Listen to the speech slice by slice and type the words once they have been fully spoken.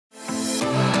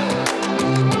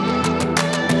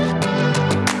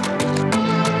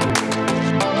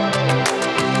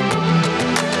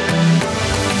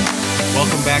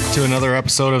to another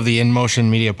episode of the InMotion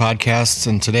Media Podcasts,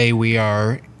 and today we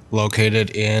are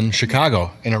located in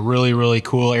Chicago in a really, really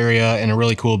cool area in a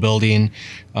really cool building.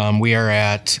 We are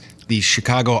at the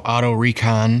Chicago Auto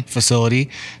Recon facility.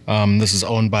 This is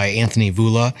owned by Anthony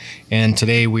Vula, and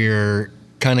today we're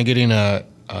kind of getting a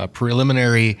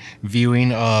preliminary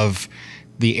viewing of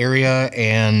the area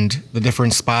and the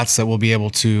different spots that we'll be able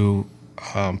to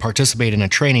participate in a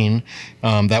training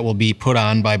that will be put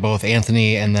on by both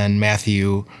Anthony and then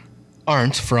Mathew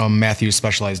Arndt from Mathew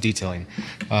Specialized Detailing.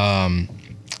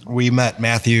 We met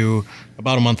Mathew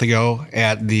about a month ago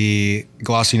at the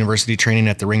Gloss University training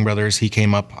at the Ring Brothers. He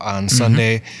came up on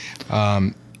Sunday.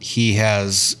 He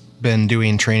has been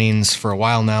doing trainings for a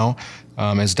while now,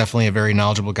 is definitely a very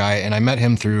knowledgeable guy. And I met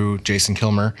him through Jason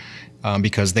Kilmer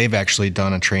because they've actually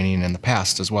done a training in the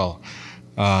past as well.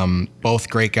 Both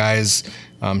great guys.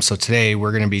 So today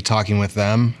we're going to be talking with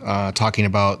them, talking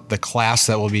about the class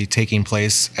that will be taking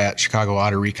place at Chicago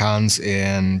Auto Recons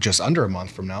in just under a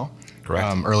month from now.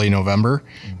 Correct. Early November,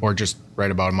 or just right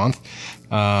about a month,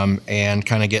 and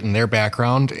kind of getting their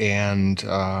background and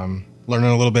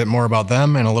learning a little bit more about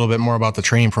them and a little bit more about the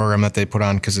training program that they put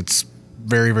on, because it's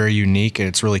very, very unique and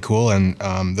it's really cool. And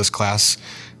this class,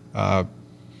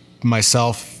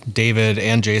 myself, David,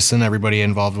 and Jason, everybody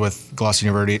involved with Gloss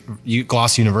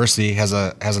University has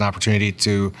an opportunity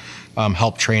to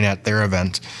help train at their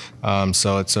event.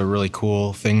 So it's a really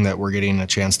cool thing that we're getting a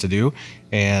chance to do,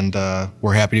 and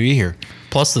we're happy to be here.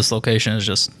 Plus, this location is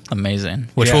just amazing,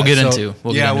 which we'll get into.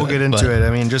 We'll get into it. I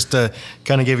mean, just to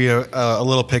kind of give you a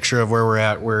little picture of where we're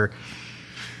at,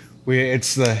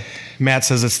 Matt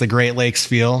says it's the Great Lakes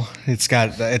feel. It's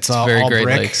all brick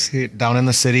Lakes down in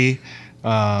the city.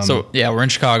 So yeah, we're in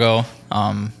Chicago,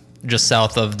 just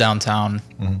south of downtown.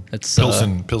 It's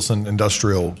Pilsen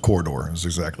Industrial Corridor is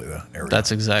exactly the area.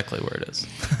 That's exactly where it is.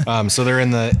 So they're in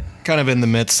the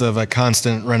midst of a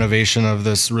constant renovation of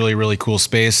this really, really cool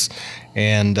space.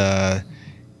 And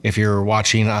if you're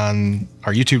watching on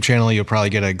our YouTube channel, you'll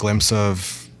probably get a glimpse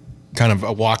of kind of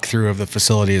a walkthrough of the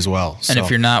facility as well. And if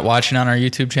you're not watching on our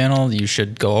YouTube channel, you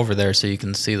should go over there so you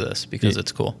can see this, because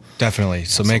it's cool. Definitely.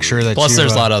 So make sure that Plus,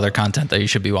 there's a lot of other content that you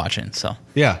should be watching. So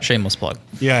yeah, shameless plug.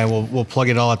 Yeah, we'll plug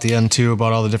it all at the end too,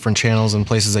 about all the different channels and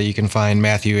places that you can find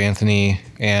Mathew, Anthony,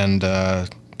 and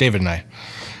David and I.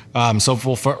 So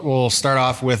we'll start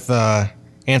off with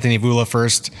Anthony Vula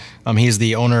first. He's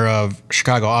the owner of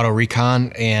Chicago Auto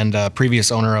Recon and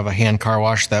previous owner of a hand car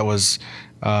wash that was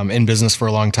in business for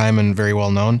a long time and very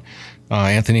well known.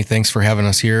 Anthony, thanks for having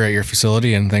us here at your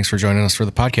facility, and thanks for joining us for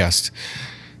the podcast.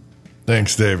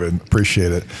 Thanks, David.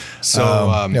 Appreciate it.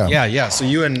 So So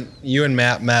you and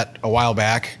Matt met a while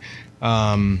back,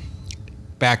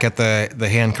 back at the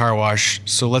hand car wash.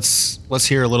 So let's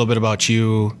hear a little bit about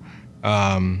you,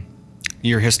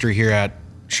 your history here at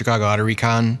Chicago Auto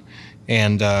Recon,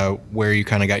 and where you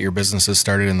kind of got your businesses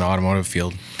started in the automotive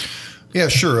field. Yeah,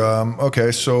 sure.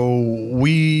 Okay, so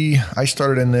I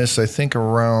started in this, I think,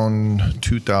 around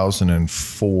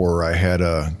 2004. I had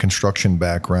a construction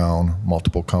background,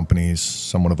 multiple companies,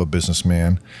 somewhat of a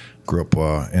businessman. Grew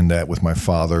up in that with my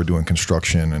father, doing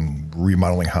construction and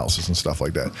remodeling houses and stuff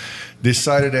like that.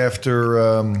 Decided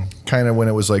after kind of when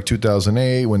it was like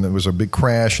 2008, when there was a big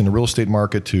crash in the real estate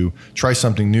market, to try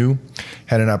something new.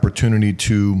 Had an opportunity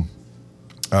to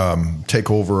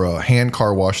take over a hand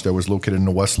car wash that was located in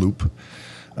the West Loop.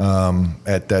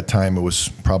 At that time, it was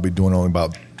probably doing only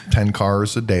about 10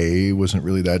 cars a day. It wasn't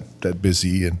really that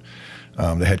busy, and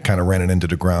they had kind of ran it into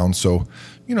the ground. So,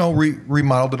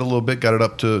 remodeled it a little bit, got it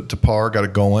up to par, got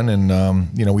it going, and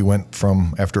we went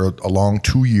from, after a long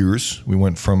 2 years, we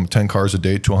went from 10 cars a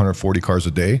day to 140 cars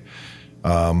a day,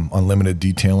 unlimited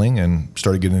detailing, and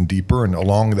started getting deeper. And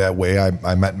along that way,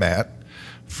 I met Matt.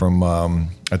 From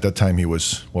at that time, he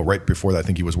was, right before that, I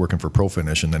think he was working for Pro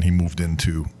Finish, and then he moved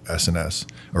into S&S,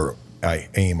 or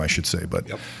AIM, I should say. But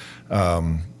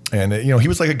and he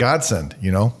was like a godsend,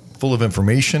 full of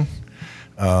information.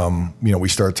 We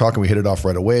started talking, we hit it off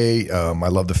right away. I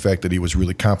love the fact that he was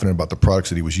really confident about the products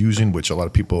that he was using, which a lot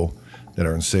of people that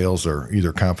are in sales are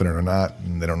either confident or not,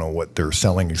 and they don't know what they're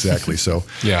selling exactly. So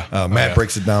Matt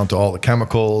breaks it down to all the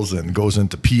chemicals and goes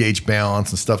into pH balance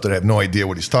and stuff that I have no idea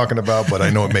what he's talking about, but I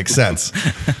know it makes sense.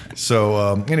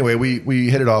 So anyway, we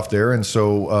hit it off there. And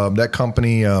so that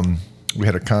company, we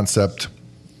had a concept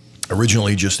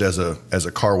originally just as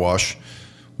a car wash.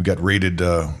 We got rated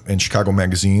in Chicago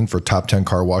Magazine for top 10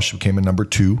 car wash. We came in number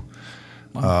 2.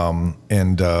 Wow.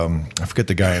 I forget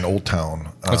the guy in Old Town.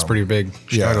 That's pretty big.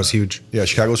 Chicago's huge. Yeah,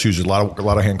 Chicago's huge. A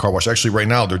lot of hand car wash. Actually, right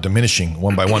now they're diminishing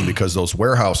one by one because those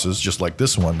warehouses, just like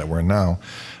this one that we're in now,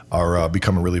 are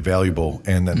becoming really valuable,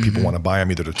 and then people want to buy them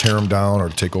either to tear them down or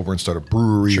to take over and start a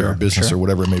brewery or a business or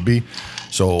whatever it may be.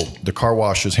 So the car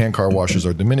washes, hand car washes,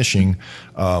 are diminishing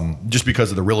just because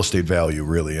of the real estate value.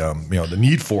 Really, the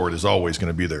need for it is always going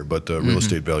to be there, but the real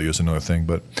estate value is another thing.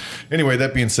 But anyway,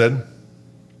 that being said,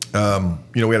 we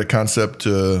had a concept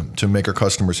to make our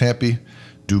customers happy,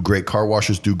 do great car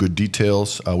washes, do good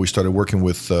details. We started working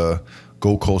with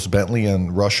Gold Coast Bentley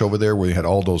and Rush over there, where you had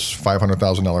all those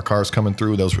 $500,000 cars coming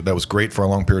through. That was great for a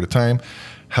long period of time.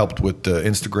 Helped with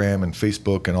Instagram and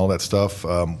Facebook and all that stuff.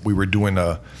 We were doing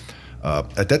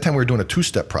at that time we were doing a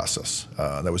two-step process.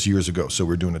 That was years ago. So we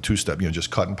were doing a two-step,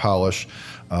 just cut and polish,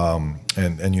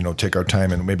 and take our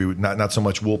time, and maybe not so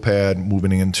much wool pad,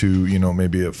 moving into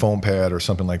maybe a foam pad or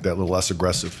something like that, a little less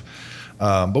aggressive.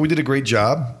 But we did a great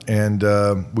job, and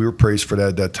we were praised for that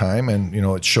at that time, and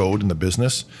it showed in the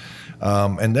business.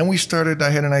 And then I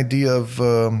had an idea of,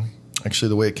 actually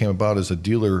the way it came about is a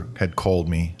dealer had called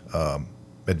me,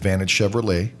 Advantage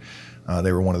Chevrolet.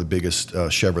 They were one of the biggest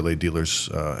Chevrolet dealers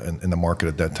in the market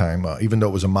at that time. Even though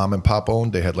it was a mom and pop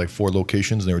owned, they had like 4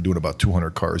 locations, and they were doing about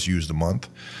 200 cars used a month.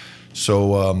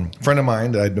 So a friend of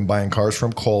mine that I'd been buying cars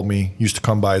from called me, used to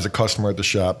come by as a customer at the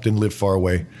shop, didn't live far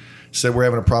away, said, we're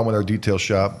having a problem with our detail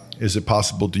shop. Is it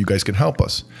possible that you guys can help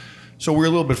us? So we were a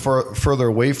little bit further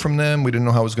away from them. We didn't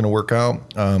know how it was going to work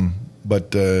out,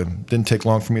 but didn't take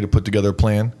long for me to put together a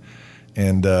plan.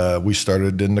 And we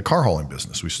started in the car hauling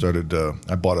business. We started,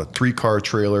 I bought a 3-car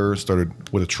trailer,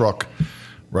 started with a truck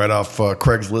right off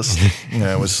Craigslist.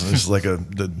 It was like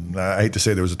I hate to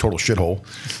say there was a total shithole,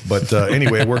 but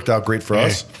anyway, it worked out great for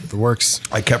us. It works.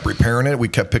 I kept repairing it. We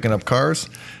kept picking up cars.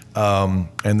 And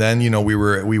then, we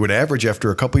would average,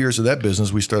 after a couple years of that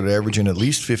business, we started averaging at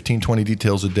least 15, 20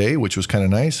 details a day, which was kind of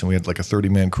nice. And we had like a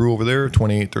 30-man crew over there,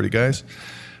 28, 30 guys.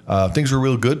 Things were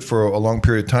real good for a long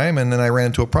period of time. And then I ran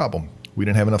into a problem. We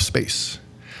didn't have enough space.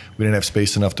 We didn't have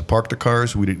space enough to park the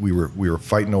cars. We were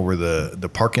fighting over the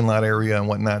parking lot area and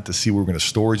whatnot to see where we're going to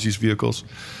storage these vehicles.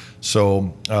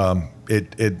 So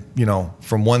it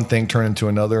from one thing turned into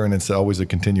another, and it's always a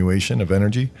continuation of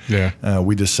energy. Yeah.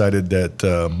 We decided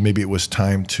that maybe it was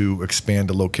time to expand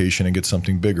the location and get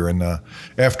something bigger. And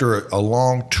after a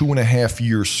long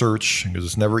 2.5-year search, because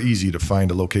it's never easy to find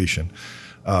a location,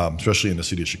 especially in the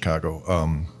city of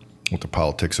Chicago, with the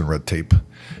politics and red tape,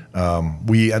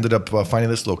 we ended up finding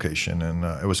this location, and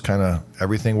it was kind of,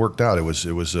 everything worked out. It was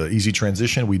an easy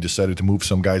transition. We decided to move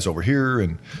some guys over here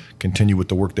and continue with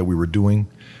the work that we were doing.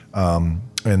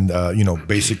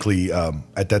 Basically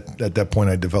at that point,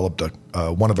 I developed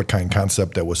a one-of-a-kind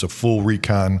concept that was a full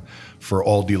recon for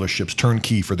all dealerships,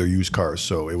 turnkey for their used cars.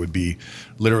 So it would be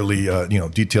literally,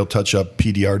 detail touch-up,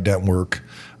 PDR dent work,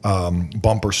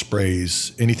 bumper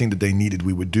sprays, anything that they needed,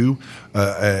 we would do.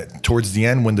 Towards the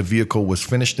end, when the vehicle was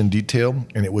finished in detail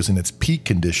and it was in its peak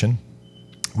condition,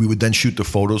 we would then shoot the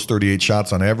photos, 38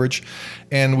 shots on average,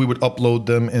 and we would upload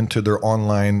them into their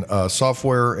online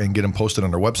software and get them posted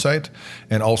on their website,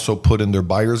 and also put in their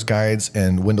buyer's guides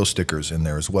and window stickers in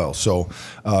there as well. So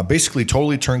basically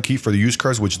totally turnkey for the used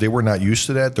cars, which they were not used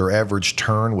to that. Their average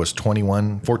turn was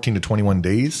 14 to 21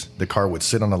 days. The car would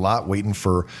sit on the lot waiting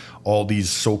for all these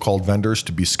so-called vendors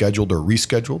to be scheduled or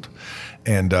rescheduled.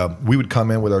 And we would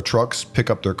come in with our trucks, pick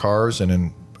up their cars, and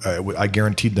then I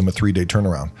guaranteed them a 3-day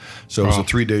turnaround. So it was a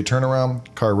 3-day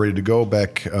turnaround, car ready to go,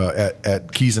 back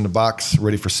at keys in the box,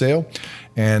 ready for sale.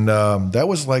 And that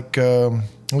was like, it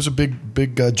was a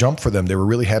big jump for them. They were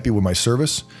really happy with my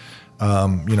service.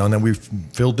 And then we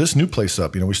filled this new place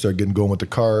up. We started going with the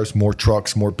cars, more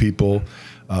trucks, more people.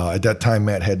 At that time,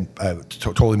 Matt had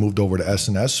totally moved over to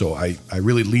S&S, so I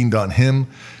really leaned on him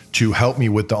to help me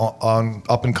with the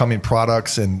up-and-coming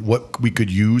products and what we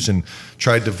could use, and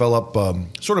try to develop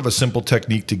sort of a simple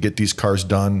technique to get these cars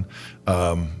done,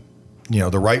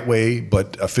 the right way,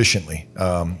 but efficiently,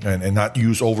 and not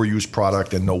use overused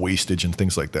product and no wastage and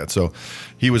things like that. So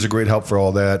he was a great help for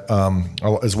all that,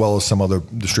 as well as some other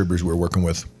distributors we were working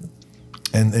with.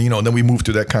 And then we moved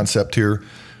to that concept here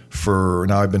for,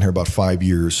 now I've been here about 5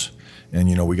 years, and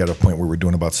we got to a point where we're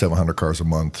doing about 700 cars a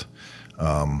month.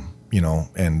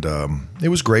 It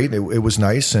was great. It was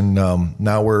nice. And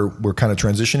now we're kind of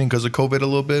transitioning because of COVID a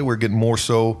little bit. We're getting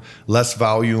less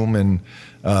volume, and,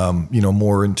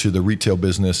 more into the retail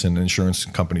business and insurance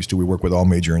companies too. We work with all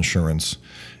major insurance,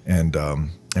 and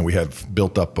we have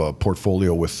built up a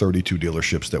portfolio with 32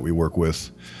 dealerships that we work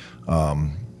with,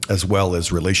 as well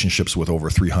as relationships with over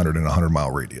 300 in a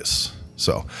 100-mile radius.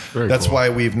 So that's cool. Why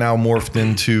we've now morphed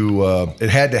into,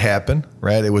 it had to happen,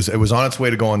 right? It was on its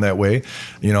way to going that way.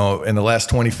 In the last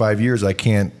 25 years, I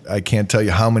can't tell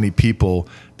you how many people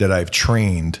that I've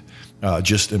trained,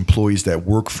 just employees that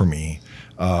work for me,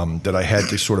 that I had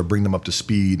to sort of bring them up to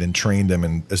speed and train them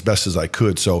and as best as I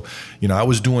could. So, I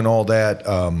was doing all that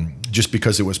just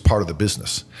because it was part of the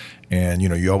business. And,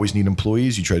 you always need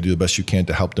employees. You try to do the best you can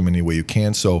to help them any way you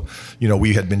can. So,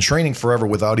 we had been training forever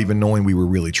without even knowing we were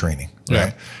really training.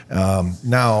 Right?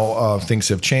 Now things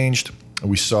have changed.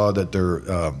 We saw that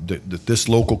that this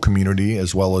local community,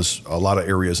 as well as a lot of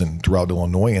areas throughout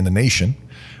Illinois and the nation,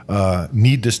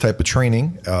 need this type of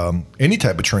training. Any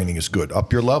type of training is good.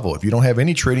 Up your level. If you don't have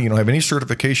any training, you don't have any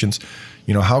certifications,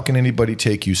 how can anybody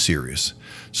take you serious?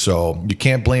 So you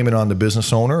can't blame it on the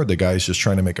business owner. The guy's just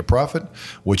trying to make a profit.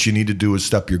 What you need to do is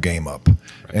step your game up.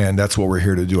 And that's what we're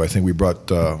here to do. I think we brought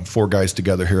 4 guys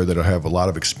together here that have a lot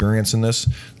of experience in this.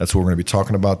 That's what we're going to be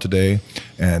talking about today.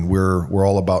 And we're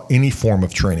all about any form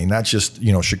of training, not just,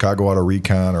 Chicago Auto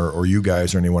Recon or you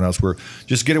guys or anyone else. We're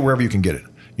just get it wherever you can get it.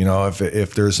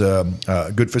 If there's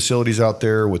good facilities out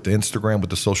there with the Instagram,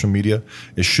 with the social media,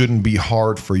 it shouldn't be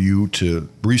hard for you to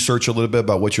research a little bit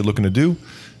about what you're looking to do,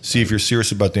 see if you're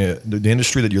serious about the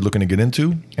industry that you're looking to get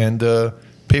into, and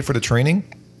pay for the training.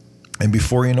 And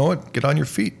before you know it, get on your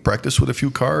feet, practice with a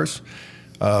few cars,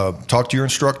 talk to your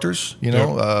instructors,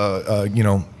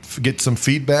 get some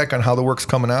feedback on how the work's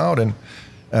coming out, and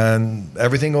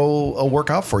everything will work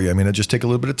out for you. I mean, it'll just take a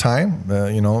little bit of time.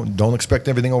 Don't expect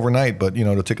everything overnight, but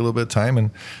it'll take a little bit of time,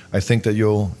 and I think that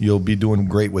you'll be doing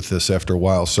great with this after a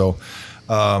while. So,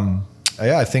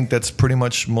 I think that's pretty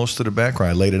much most of the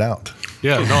background. I laid it out.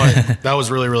 Yeah, no, that was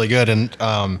really, really good. And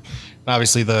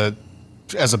obviously,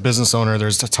 as a business owner,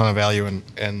 there's a ton of value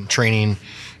in training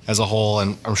as a whole,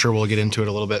 and I'm sure we'll get into it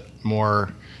a little bit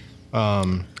more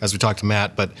as we talk to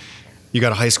Matt. But you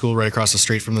got a high school right across the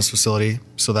street from this facility,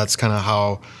 so that's kind of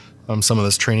how some of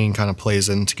this training kind of plays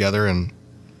in together, and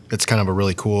it's kind of a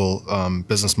really cool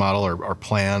business model or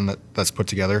plan that's put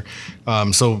together.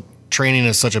 So training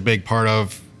is such a big part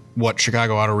of what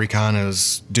Chicago Auto Recon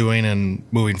is doing and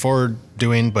moving forward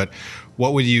doing, but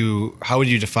how would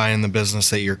you define the business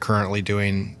that you're currently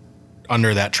doing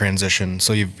under that transition?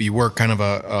 So you work kind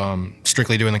of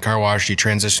strictly doing the car wash, you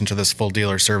transition to this full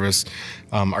dealer service.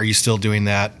 Are you still doing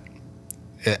that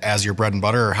as your bread and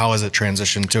butter, or how has it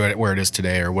transitioned to it where it is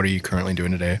today, or what are you currently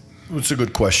doing today? It's a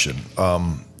good question.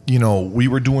 We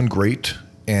were doing great,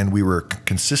 and we were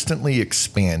consistently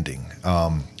expanding.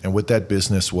 And with that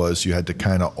business was you had to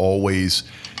kind of always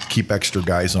keep extra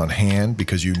guys on hand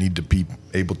because you need to be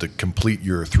able to complete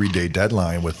your 3-day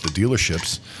deadline with the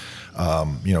dealerships,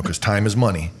 because time is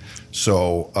money.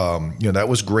 So, that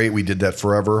was great. We did that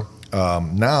forever.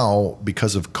 Now,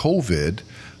 because of COVID,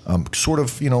 sort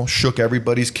of, shook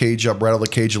everybody's cage up, rattled the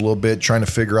cage a little bit, trying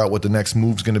to figure out what the next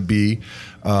move's going to be.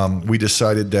 We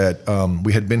decided that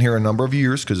we had been here a number of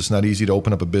years because it's not easy to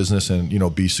open up a business and,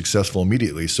 be successful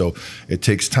immediately. So it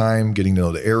takes time getting to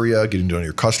know the area, getting to know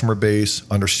your customer base,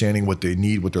 understanding what they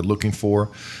need, what they're looking for.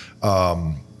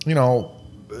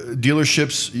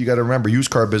 Dealerships, you got to remember, used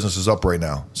car business is up right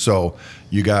now. So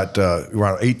you got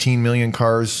around 18 million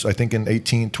cars. I think in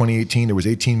 2018, there was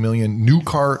 18 million new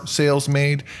car sales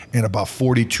made and about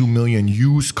 42 million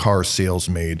used car sales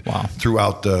made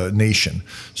throughout the nation.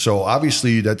 So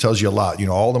obviously that tells you a lot.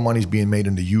 All the money's being made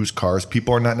into used cars.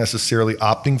 People are not necessarily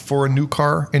opting for a new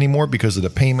car anymore because of the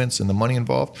payments and the money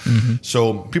involved. Mm-hmm.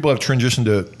 So people have transitioned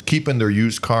to keeping their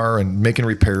used car and making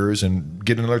repairs and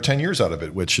getting another 10 years out of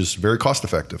it, which is very cost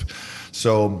effective.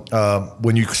 So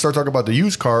when you start talking about the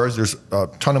used cars, there's a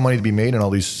ton of money to be made in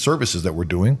all these services that we're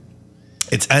doing.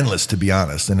 It's endless, to be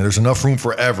honest, and there's enough room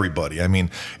for everybody. I mean,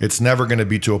 it's never going to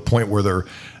be to a point where they're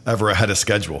ever ahead of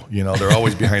schedule. They're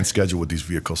always behind schedule with these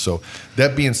vehicles. So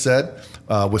that being said,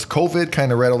 with COVID,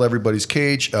 kind of rattled everybody's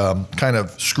cage, kind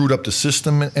of screwed up the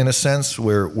system in a sense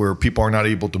where people are not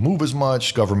able to move as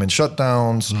much, government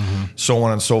shutdowns, so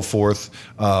on and so forth.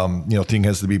 Everything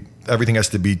has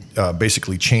to be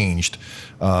basically changed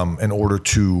in order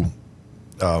to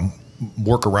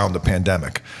work around the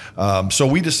pandemic. So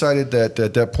we decided that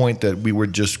at that point that we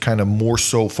would just kind of more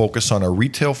so focus on our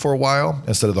retail for a while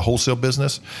instead of the wholesale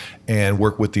business, and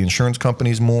work with the insurance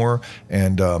companies more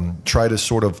and try to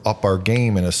sort of up our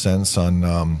game in a sense on,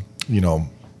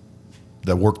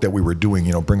 the work that we were doing,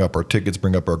 bring up our tickets,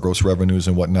 bring up our gross revenues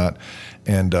and whatnot,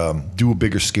 and do a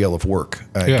bigger scale of work.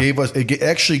 It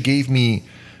actually gave me,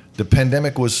 the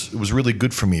pandemic was really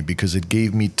good for me because it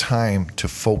gave me time to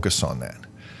focus on that.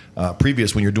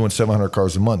 Previous, when you're doing 700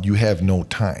 cars a month, you have no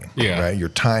time, right? Your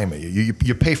time,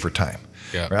 you pay for time.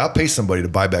 Yeah. Right? I'll pay somebody to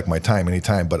buy back my time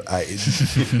anytime. But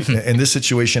in this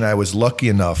situation, I was lucky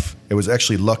enough. It was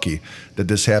actually lucky that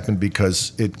this happened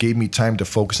because it gave me time to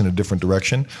focus in a different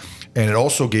direction. And it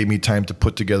also gave me time to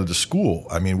put together the school.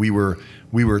 I mean, we were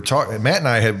talking. Matt and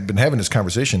I have been having this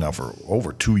conversation now for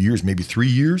over 2 years, maybe 3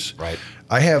 years. Right.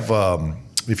 I have,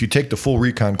 if you take the full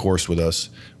recon course with us,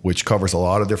 which covers a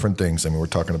lot of different things. I mean, we're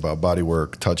talking about body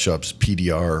work, touch-ups,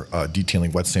 PDR,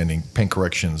 detailing, wet sanding, paint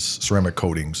corrections, ceramic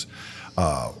coatings,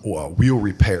 wheel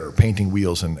repair, painting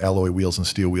wheels and alloy wheels and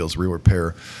steel wheels, wheel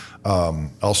repair.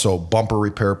 Also bumper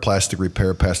repair, plastic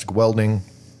welding.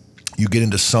 You get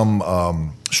into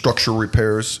some structural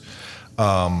repairs.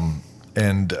 And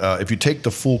if you take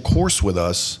the full course with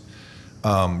us,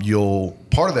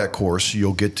 part of that course,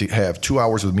 you'll get to have 2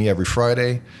 hours with me every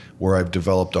Friday where I've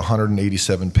developed a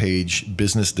 187-page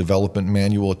business development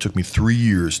manual. It took me 3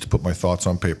 years to put my thoughts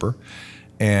on paper.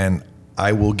 And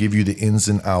I will give you the ins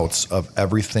and outs of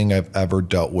everything I've ever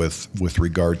dealt with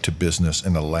regard to business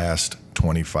in the last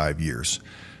 25 years.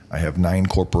 I have 9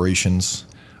 corporations.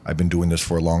 I've been doing this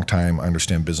for a long time. I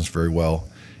understand business very well.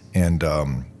 And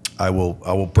I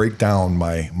will break down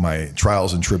my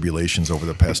trials and tribulations over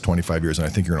the past 25 years, and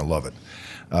I think you're going to love it.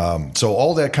 So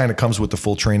all that kind of comes with the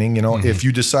full training. You know, if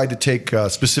you decide to take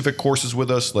specific courses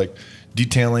with us, like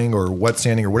detailing or wet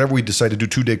sanding or whatever we decide to do,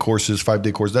 2-day courses,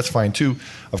 5-day courses, that's fine too.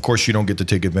 Of course, you don't get to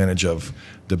take advantage of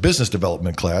the business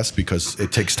development class because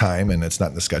it takes time and it's not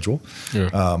in the schedule.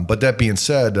 Yeah. But that being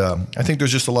said, I think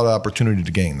there's just a lot of opportunity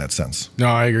to gain in that sense. No,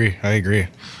 I agree.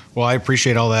 Well, I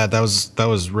appreciate all that. That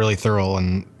was really thorough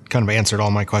and kind of answered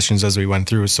all my questions as we went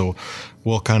through. So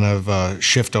we'll kind of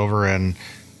shift over and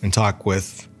talk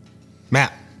with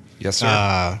Matt. Yes,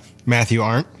 sir. Mathew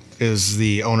Arndt is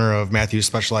the owner of Mathew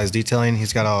Specialized Detailing.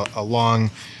 He's got a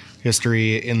long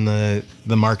history in the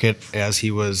market as he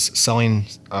was selling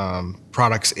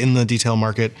products in the detail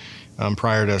market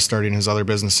prior to starting his other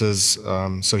businesses.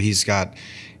 So he's got,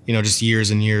 just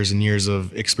years and years and years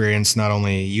of experience, not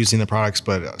only using the products,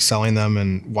 but selling them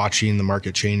and watching the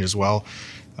market change as well.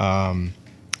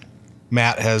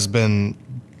 Matt has been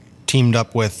teamed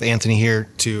up with Anthony here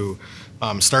to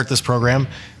start this program.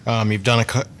 You've done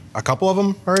a couple of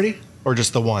them already, or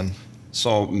just the one?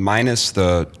 So minus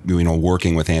the,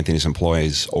 working with Anthony's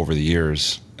employees over the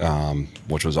years,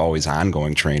 which was always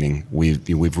ongoing training,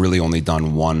 we've really only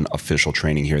done one official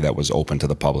training here that was open to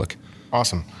the public.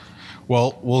 Awesome.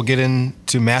 Well, we'll get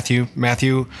into Mathew.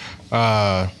 Mathew,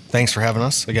 thanks for having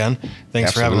us again. Thanks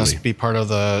Absolutely. for having us be part of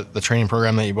the training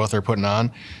program that you both are putting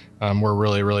on. We're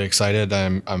really, really excited.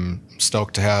 I'm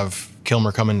stoked to have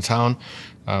Kilmer come into town.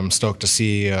 I'm stoked to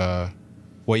see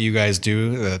what you guys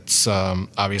do. That's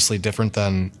obviously different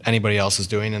than anybody else is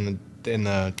doing in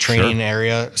the training Sure.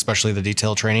 area, especially the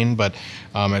detail training. But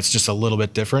it's just a little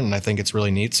bit different, and I think it's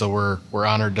really neat. So we're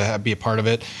honored to be a part of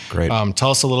it. Great.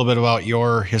 Tell us a little bit about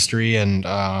your history and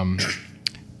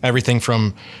everything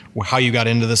from how you got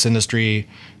into this industry,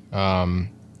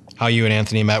 how you and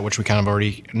Anthony met, which we kind of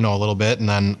already know a little bit, and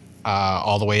then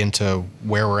all the way into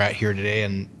where we're at here today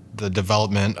and the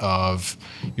development of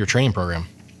your training program.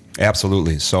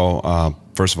 Absolutely. So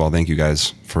first of all, thank you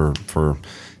guys for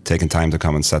taking time to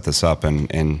come and set this up.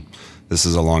 And this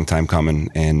is a long time coming,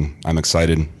 and I'm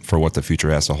excited for what the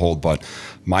future has to hold. But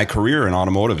my career in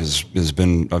automotive has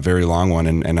been a very long one,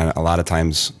 and a lot of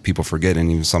times people forget,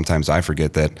 and even sometimes I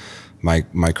forget, that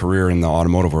my career in the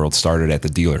automotive world started at the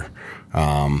dealer.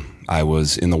 I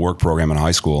was in the work program in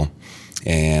high school,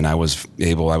 and I was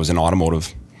in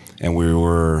automotive, and we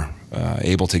were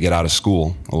able to get out of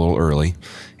school a little early,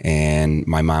 and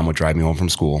my mom would drive me home from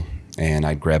school, and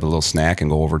I'd grab a little snack and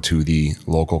go over to the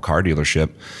local car dealership,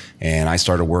 and I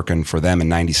started working for them in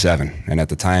 '97. And at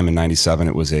the time in '97,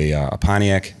 it was a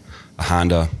Pontiac, a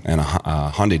Honda, and a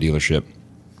Hyundai dealership.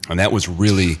 And that was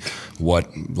really what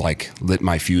lit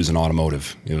my fuse in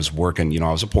automotive. It was working,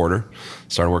 I was a porter,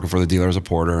 started working for the dealer as a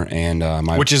porter, and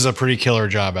which is a pretty killer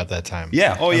job at that time.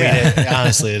 Yeah. Oh, I yeah. mean,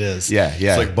 honestly, it is. Yeah.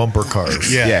 It's like bumper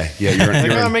cars. Yeah. You're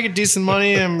I'm making decent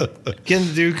money. I'm getting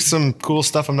to do some cool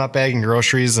stuff. I'm not bagging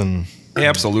groceries and.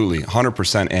 Absolutely,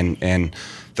 100%. And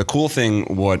the cool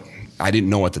thing, what I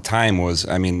didn't know at the time was,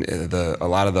 a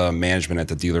lot of the management at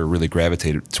the dealer really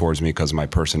gravitated towards me because of my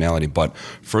personality. But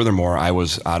furthermore, I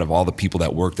was, out of all the people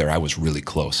that worked there, I was really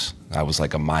close. I was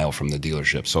like a mile from the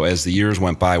dealership. So as the years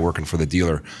went by working for the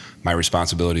dealer, my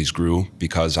responsibilities grew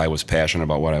because I was passionate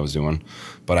about what I was doing,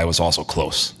 but I was also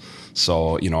close.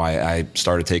 So, I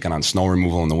started taking on snow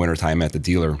removal in the wintertime at the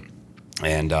dealer.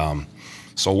 And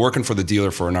so working for the dealer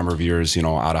for a number of years,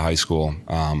 out of high school,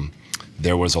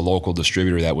 there was a local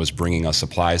distributor that was bringing us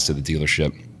supplies to the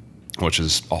dealership. which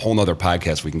is a whole nother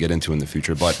podcast we can get into in the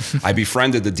future. But I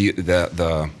befriended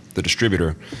the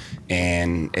distributor,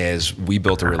 and as we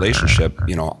built a relationship,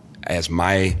 you know, as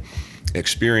my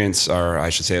experience, or I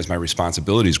should say, as my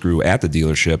responsibilities grew at the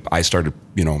dealership, I started,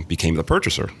 you know, became the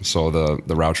purchaser. So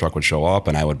the route truck would show up,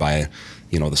 and I would buy,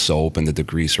 you know, the soap and the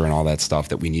degreaser and all that stuff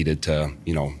that we needed to,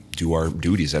 you know, do our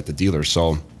duties at the dealer.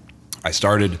 So I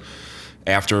started,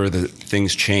 after the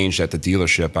things changed at the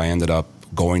dealership, I ended up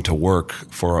going to work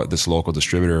for this local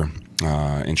distributor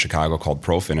in Chicago called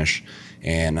Pro Finish,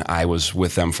 and I was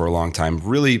with them for a long time.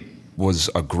 Really was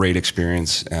a great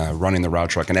experience running the route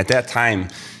truck. And at that time,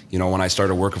 you know, when I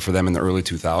started working for them in the early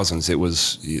 2000s, it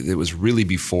was really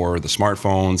before the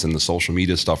smartphones and the social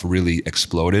media stuff really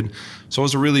exploded. So it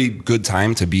was a really good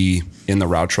time to be in the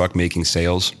route truck making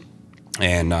sales.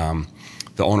 And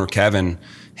the owner, Kevin,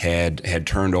 had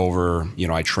turned over, you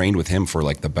know, I trained with him for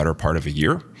like the better part of a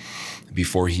year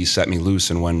before he set me loose.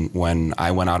 And when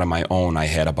I went out on my own, I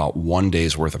had about 1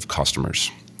 day's worth of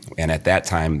customers. And at that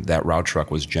time, that route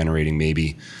truck was generating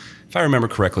maybe, if I remember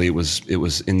correctly, it was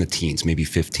in the teens, maybe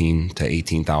 $15,000 to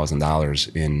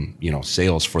 $18,000 in, you know,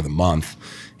 sales for the month.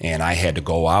 And I had to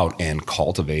go out and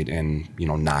cultivate and, you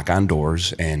know, knock on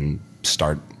doors and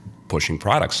start pushing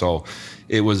products. So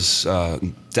it was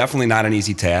definitely not an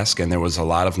easy task, and there was a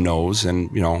lot of no's. And,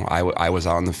 you know, I was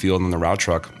out in the field in the route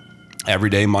truck every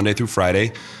day, Monday through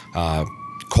Friday,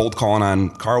 cold calling on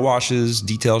car washes,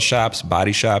 detail shops,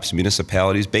 body shops,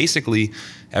 municipalities, basically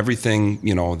everything,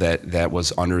 you know, that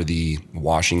was under the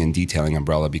washing and detailing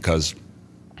umbrella. Because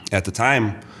at the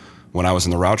time when I was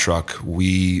in the route truck,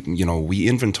 we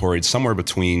inventoried somewhere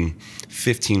between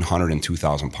 1,500 and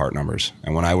 2,000 part numbers.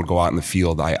 And when I would go out in the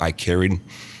field, I carried,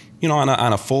 you know,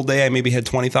 on a full day, I maybe had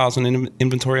 20,000 in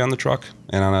inventory on the truck,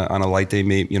 and on a light day,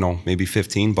 maybe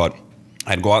 15. But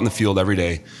I'd go out in the field every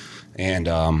day, and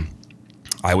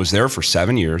I was there for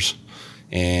 7 years,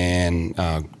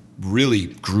 and really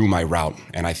grew my route.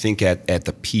 And I think at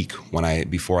the peak,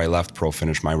 before I left Pro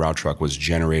Finish, my route truck was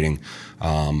generating,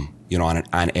 you know,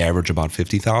 on average about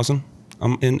 50,000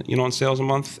 in sales a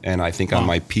month. And I think on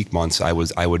my peak months, I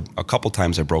would a couple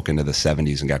times I broke into the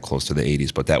 70s and got close to the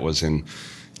 80s, but that was in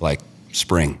like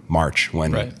spring, March,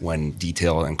 when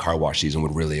detail and car wash season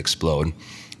would really explode.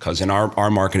 Because in our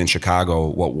market in Chicago,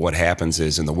 what happens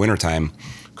is in the wintertime,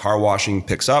 car washing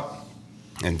picks up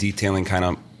and detailing kind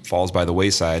of falls by the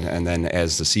wayside. And then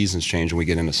as the seasons change and we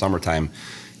get into summertime,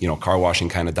 you know, car washing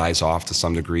kind of dies off to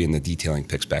some degree and the detailing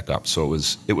picks back up. So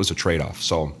it was a trade-off.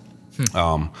 So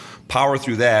power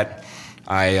through that.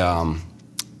 I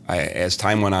as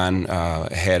time went on,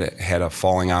 had a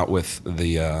falling out with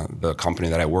the company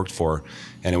that I worked for,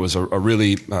 and it was a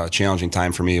really challenging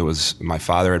time for me. It was, my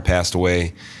father had passed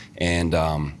away, and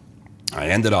I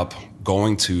ended up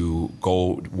going to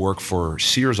work for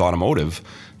Sears Automotive,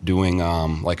 doing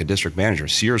like a district manager.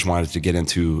 Sears wanted to get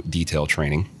into detail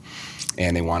training,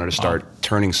 and they wanted to start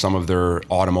turning some of their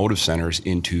automotive centers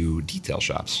into detail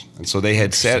shops. And so they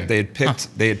had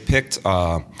picked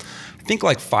I think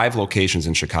like 5 locations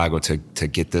in Chicago to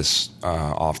get this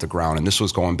off the ground. And this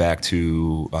was going back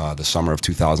to the summer of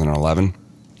 2011.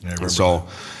 Yeah, so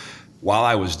while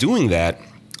I was doing that,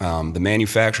 the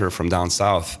manufacturer from down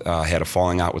south had a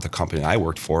falling out with the company I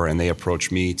worked for, and they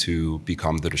approached me to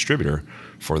become the distributor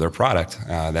for their product.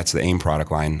 That's the AIM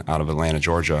product line out of Atlanta,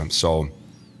 Georgia. So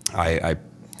I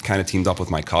kind of teamed up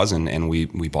with my cousin, and we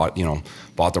bought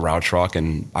the route truck,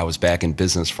 and I was back in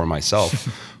business for myself,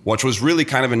 which was really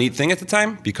kind of a neat thing at the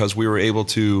time, because we were able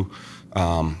to,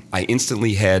 I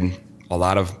instantly had a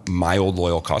lot of my old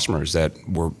loyal customers that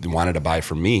wanted to buy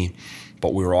from me,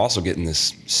 but we were also getting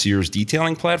this Sears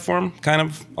detailing platform kind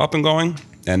of up and going,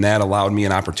 and that allowed me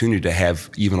an opportunity to have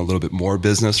even a little bit more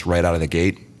business right out of the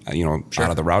gate, out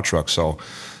of the route truck. So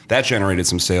that generated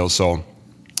some sales. So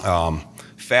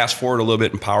fast forward a little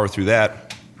bit and power through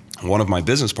that. One of my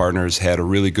business partners had a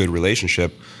really good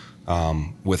relationship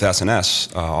with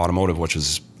S&S Automotive, which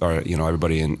is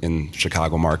everybody in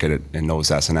Chicago market and knows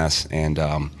S&S, and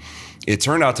it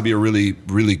turned out to be a really,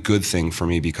 really good thing for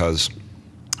me, because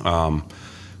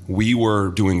we were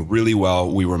doing really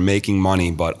well. We were making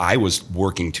money, but I was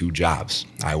working 2 jobs.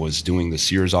 I was doing the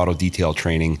Sears Auto Detail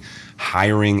training,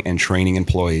 hiring and training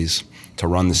employees to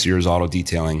run the Sears Auto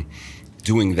Detailing,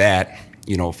 doing that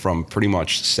from pretty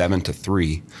much 7 to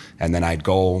 3, and then I'd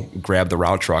go grab the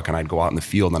route truck and I'd go out in the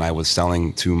field, and I was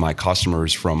selling to my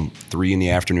customers from 3 in the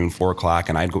afternoon, 4 o'clock,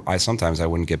 and sometimes I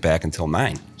wouldn't get back until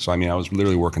 9. So I was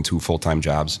literally working 2 full-time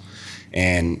jobs,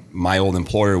 and my old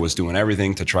employer was doing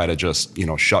everything to try to just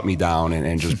shut me down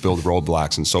and just build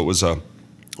roadblocks, and so it was a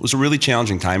really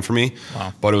challenging time for me.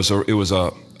 Wow. But it was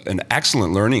an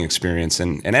excellent learning experience.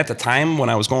 And at the time when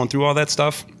I was going through all that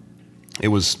stuff,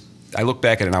 I look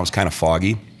back at it and I was kind of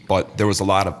foggy, but there was a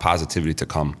lot of positivity to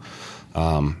come.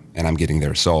 And I'm getting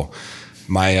there. So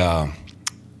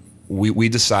we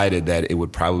decided that it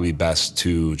would probably be best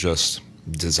to just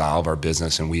dissolve our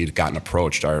business, and we had gotten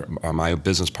approached. My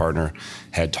business partner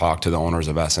had talked to the owners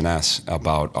of S&S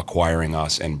about acquiring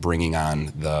us and bringing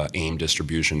on the AIM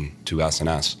distribution to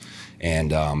S&S.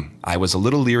 And I was a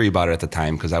little leery about it at the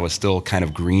time because I was still kind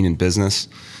of green in business,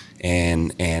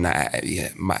 and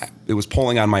it was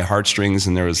pulling on my heartstrings,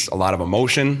 and there was a lot of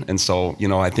emotion. And so, you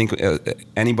know, I think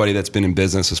anybody that's been in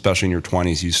business, especially in your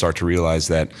 20s, you start to realize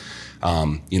that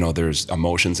you know, there's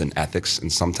emotions and ethics,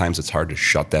 and sometimes it's hard to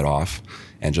shut that off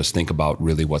and just think about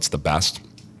really what's the best.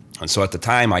 And so at the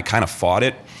time, I kind of fought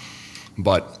it,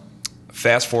 but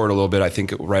fast forward a little bit, I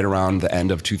think right around the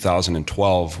end of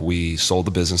 2012, we sold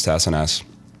the business to S&S,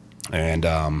 and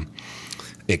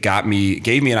it gave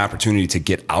me an opportunity to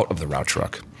get out of the route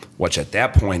truck, which at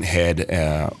that point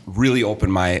had really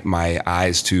opened my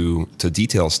eyes to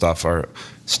detail stuff, or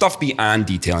stuff beyond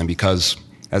detailing, because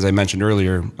as I mentioned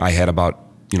earlier, I had about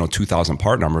 2,000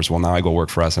 part numbers. Well, now I go work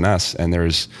for S&S, and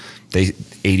there's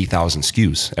 80,000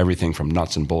 SKUs, everything from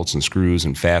nuts and bolts and screws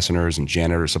and fasteners and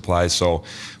janitor supplies. So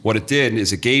what it did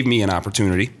is it gave me an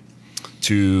opportunity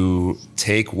to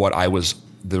take what I was,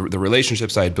 the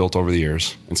relationships I had built over the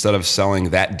years, instead of selling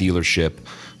that dealership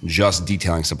just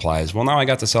detailing supplies. Well, now I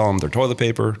got to sell them their toilet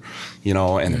paper,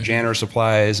 and their janitor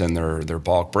supplies and their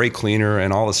bulk brake cleaner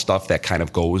and all the stuff that kind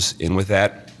of goes in with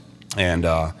that. And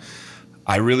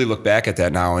I really look back at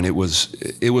that now, and it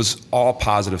was all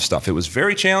positive stuff. It was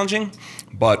very challenging,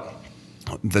 but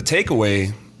the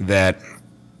takeaway that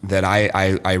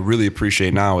I really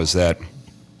appreciate now is that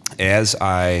as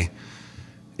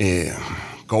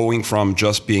going from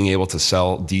just being able to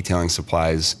sell detailing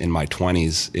supplies in my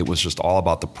 20s, it was just all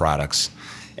about the products.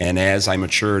 And as I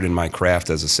matured in my craft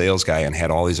as a sales guy and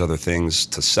had all these other things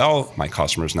to sell my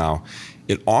customers now,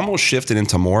 it almost shifted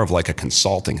into more of like a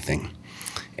consulting thing.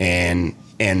 And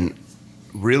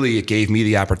really it gave me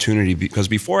the opportunity, because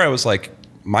before I was like,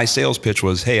 my sales pitch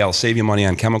was, hey, I'll save you money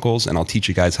on chemicals and I'll teach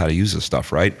you guys how to use this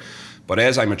stuff, right? But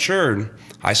as I matured,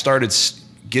 I started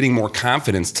getting more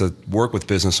confidence to work with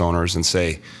business owners and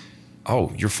say,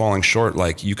 oh, you're falling short.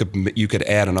 Like you could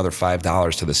add another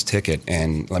 $5 to this ticket,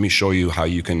 and let me show you how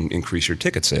you can increase your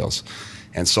ticket sales.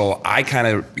 And so I kind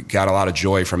of got a lot of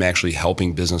joy from actually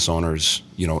helping business owners,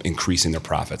 increasing their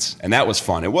profits. And that was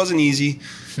fun. It wasn't easy,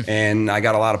 and I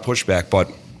got a lot of pushback, but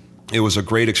it was a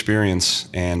great experience.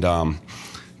 And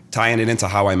tying it into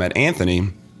how I met Anthony,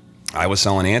 I was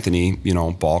selling Anthony,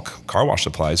 bulk car wash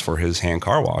supplies for his hand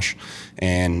car wash.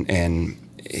 And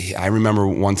I remember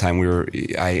one time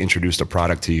I introduced a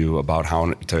product to you about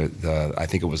how I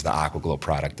think it was the AquaGlow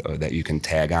product that you can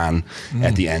tag on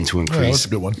at the end to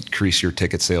increase your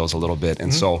ticket sales a little bit.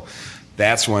 And so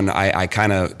that's when I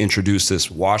kind of introduced this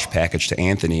wash package to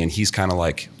Anthony, and he's kind of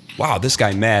like, wow, this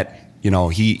guy Matt,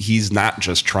 he's not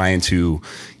just trying to,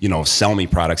 sell me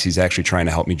products. He's actually trying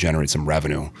to help me generate some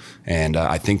revenue. And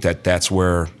I think that's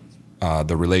where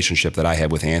the relationship that I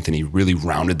had with Anthony really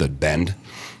rounded the bend,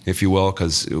 if you will,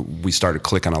 because we started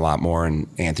clicking a lot more, and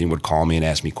Anthony would call me and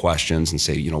ask me questions and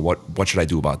say, what should I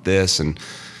do about this? And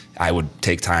I would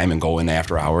take time and go in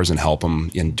after hours and help him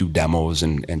and do demos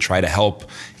and try to help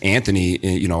Anthony,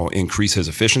 increase his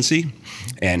efficiency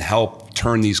and help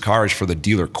turn these cars for the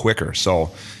dealer quicker. So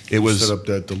it was set up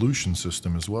that dilution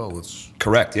system as well. It's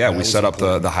correct. Yeah, we set up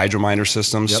the hydrominder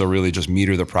system. Yep. So really just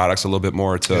meter the products a little bit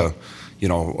more to,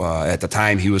 at the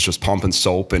time he was just pumping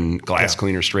soap and glass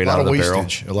cleaner straight out of the barrel.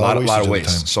 A lot of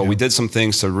waste. So we did some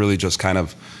things to really just kind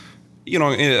of,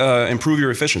 improve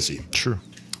your efficiency. Sure.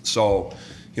 So,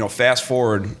 fast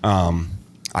forward,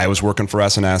 I was working for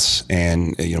S&S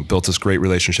and, built this great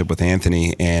relationship with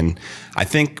Anthony. And I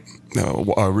think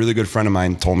a really good friend of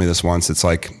mine told me this once. It's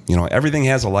like, everything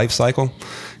has a life cycle.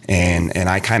 And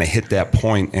I kind of hit that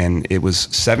point, and it was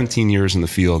 17 years in the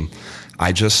field.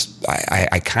 I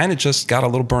kind of just got a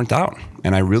little burnt out,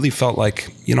 and I really felt like,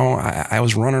 I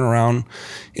was running around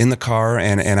in the car,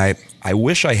 and I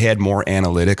wish I had more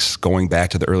analytics going back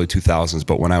to the early 2000s.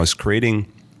 But when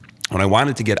I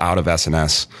wanted to get out of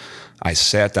S&S, I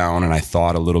sat down and I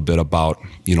thought a little bit about,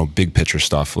 big picture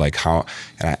stuff, like how,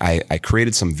 and I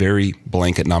created some very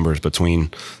blanket numbers between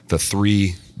the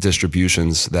 3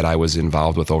 distributions that I was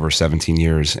involved with over 17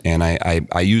 years. And I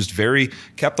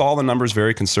kept all the numbers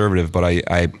very conservative, but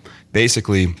I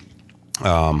basically,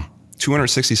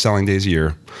 260 selling days a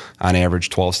year, on average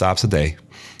 12 stops a day,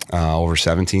 over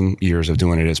 17 years of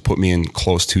doing it has put me in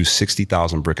close to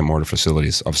 60,000 brick and mortar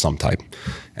facilities of some type.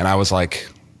 And I was like,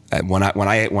 when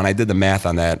I did the math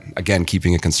on that, again,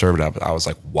 keeping it conservative, I was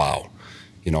like, wow,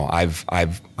 you know,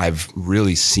 I've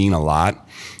really seen a lot,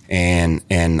 and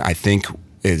I think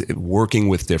working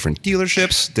with different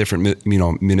dealerships, different, you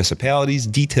know, municipalities,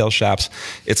 detail shops,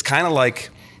 it's kind of like,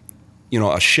 you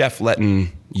know, a chef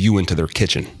letting you into their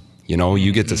kitchen. You know,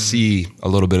 you get to see a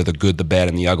little bit of the good, the bad,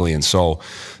 and the ugly. And so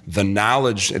the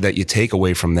knowledge that you take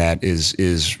away from that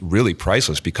is really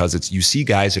priceless, because you see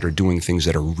guys that are doing things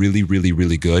that are really, really,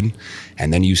 really good.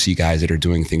 And then you see guys that are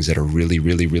doing things that are really,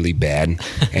 really, really bad.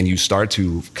 And you start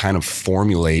to kind of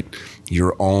formulate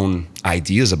your own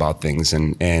ideas about things.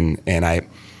 And I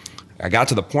got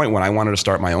to the point when I wanted to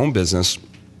start my own business.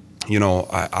 You know,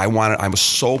 I was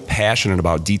so passionate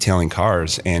about detailing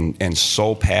cars and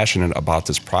so passionate about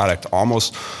this product,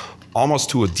 almost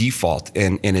to a default.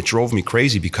 And it drove me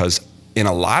crazy, because in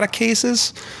a lot of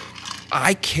cases,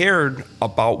 I cared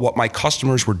about what my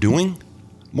customers were doing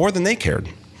more than they cared.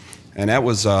 And that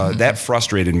was, that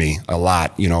frustrated me a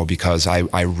lot, you know, because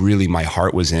I really, my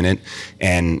heart was in it.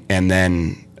 And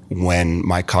then when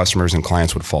my customers and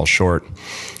clients would fall short,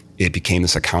 it became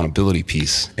this accountability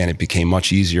piece, and it became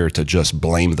much easier to just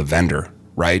blame the vendor,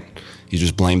 right? You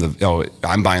just blame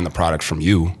I'm buying the product from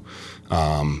you.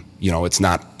 You know, it's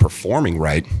not performing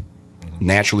right.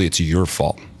 Naturally, it's your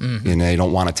fault. And they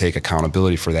don't want to take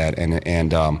accountability for that.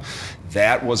 And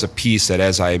that was a piece that,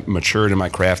 as I matured in my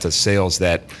craft as sales,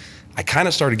 that I kind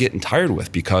of started getting tired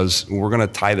with, because we're going to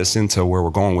tie this into where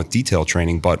we're going with detail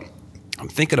training. But I'm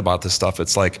thinking about this stuff.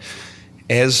 It's like,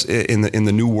 as in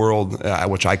the new world,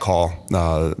 which I call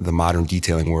the modern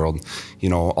detailing world, you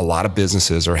know, a lot of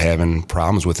businesses are having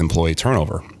problems with employee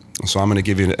turnover. So I'm going to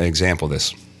give you an example of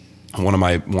this. One of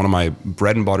my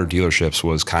bread and butter dealerships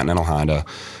was Continental Honda,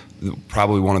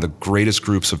 probably one of the greatest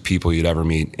groups of people you'd ever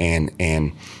meet,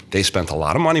 and they spent a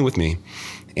lot of money with me,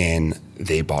 and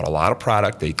they bought a lot of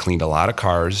product, they cleaned a lot of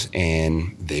cars,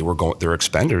 and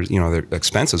their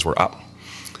expenses were up.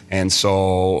 And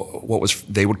so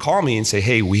they would call me and say,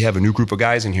 hey, we have a new group of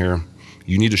guys in here.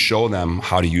 You need to show them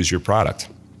how to use your product.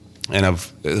 And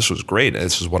this was great.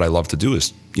 This is what I love to do,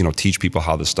 is, you know, teach people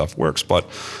how this stuff works. But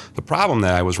the problem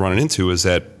that I was running into is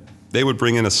that they would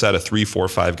bring in a set of 3, 4,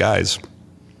 5 guys.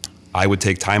 I would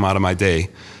take time out of my day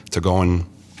to go and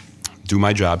do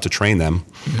my job to train them.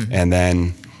 And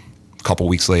then a couple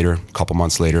weeks later, a couple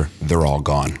months later, they're all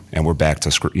gone, and we're back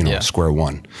to square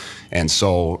one. And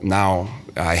so now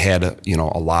I had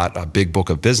a big book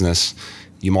of business.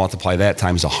 You multiply that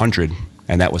times 100,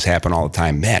 and that was happening all the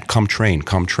time. Matt, come train,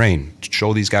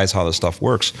 show these guys how this stuff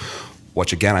works.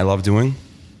 Which, again, I love doing.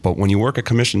 But when you work a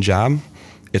commission job,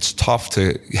 it's tough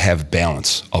to have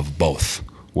balance of both,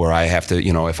 where I have to,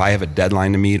 you know, if I have a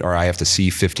deadline to meet or I have to see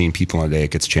 15 people in a day,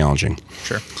 it gets challenging.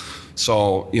 Sure.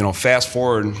 So, you know, fast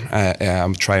forward,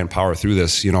 I'm trying to power through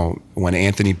this. You know, when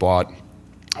Anthony bought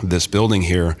this building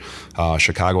here,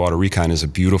 Chicago Auto Recon is a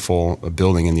beautiful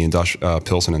building in the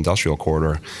Pilsen Industrial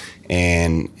Corridor.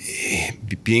 And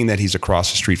being that he's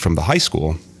across the street from the high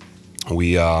school,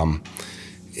 we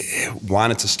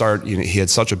wanted to start, you know, he had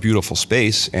such a beautiful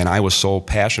space, and I was so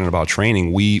passionate about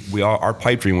training. Our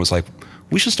pipe dream was like,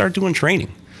 we should start doing training.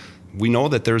 We know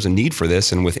that there's a need for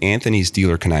this, and with Anthony's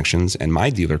dealer connections and my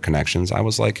dealer connections, I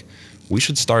was like, we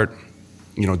should start,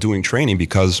 you know, doing training,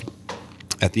 because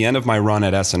at the end of my run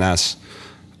at S&S,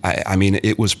 I mean,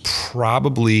 it was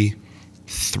probably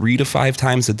 3 to 5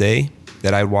 times a day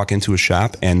that I'd walk into a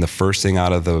shop, and the first thing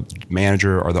out of the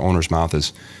manager or the owner's mouth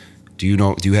is, do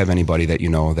you have anybody that you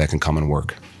know that can come and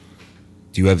work?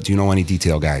 Do you know any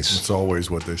detail guys? It's always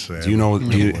what they say.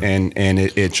 And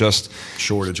it just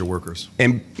shortage of workers.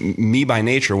 And me by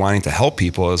nature wanting to help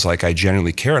people is like, I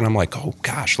genuinely care, and I'm like, oh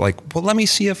gosh, like, well, let me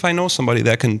see if I know somebody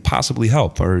that can possibly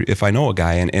help, or if I know a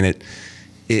guy. And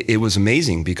it was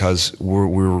amazing, because we're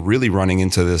really running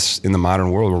into this in the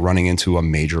modern world. We're running into a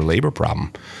major labor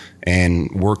problem. And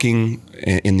working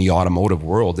in the automotive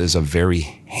world is a very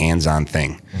hands-on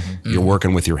thing. You're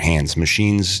working with your hands.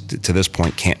 Machines, to this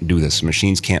point, can't do this.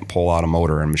 Machines can't pull out a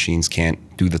motor, and machines can't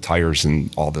do the tires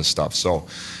and all this stuff. So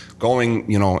going,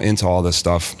 you know, into all this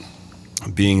stuff,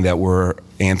 being that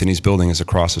Anthony's building is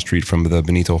across the street from the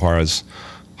Benito Juarez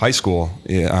High School,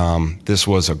 this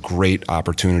was a great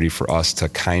opportunity for us to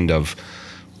kind of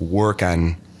work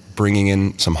on bringing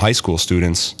in some high school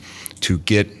students to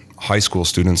get high school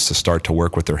students to start to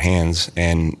work with their hands,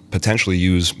 and potentially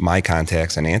use my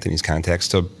contacts and Anthony's contacts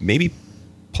to maybe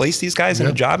place these guys in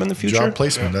a job in the future. Job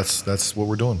placement. That's what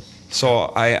we're doing.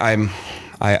 So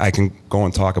I can go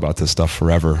and talk about this stuff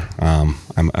forever. How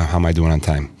am I doing on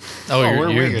time? Oh,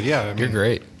 you're good. Yeah, I mean, you're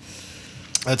great.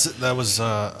 That was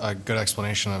a good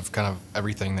explanation of kind of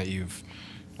everything that you've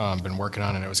been working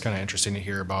on, and it was kind of interesting to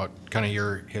hear about kind of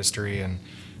your history. And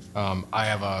I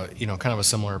have a kind of a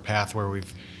similar path where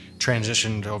we've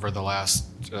transitioned over the last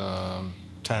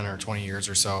 10 or 20 years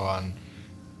or so on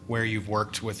where you've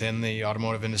worked within the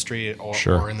automotive industry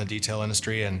or in the detail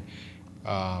industry. And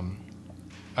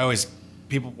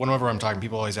whenever I'm talking,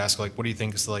 people always ask, like, what do you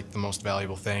think is like the most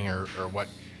valuable thing, or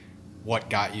what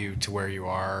got you to where you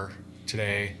are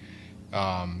today?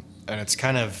 And it's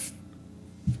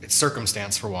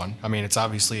circumstance, for one. I mean, it's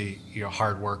obviously,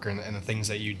 hard work and the things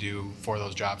that you do for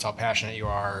those jobs, how passionate you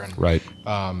are,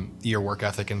 and your work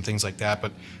ethic and things like that.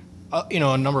 But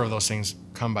a number of those things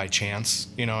come by chance,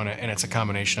 and it's a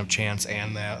combination of chance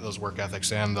and those work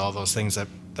ethics and all those things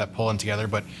that pull in together.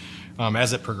 But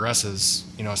as it progresses,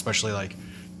 especially like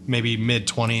maybe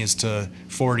mid-20s to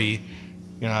 40,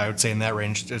 I would say in that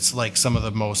range, it's like some of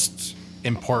the most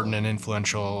important and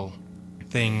influential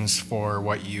things for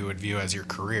what you would view as your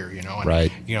career,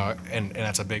 and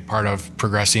that's a big part of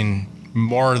progressing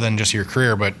more than just your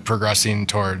career, but progressing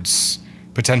towards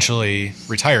potentially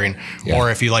retiring,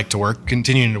 or if you like to work,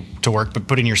 continuing to work, but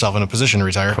putting yourself in a position to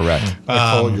retire. Correct. I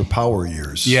call it your power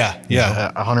years.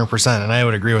 100%. And I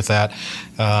would agree with that.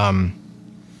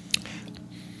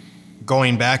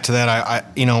 Going back to that, I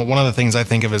one of the things I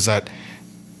think of is that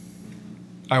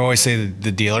I always say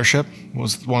the dealership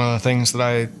was one of the things that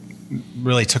I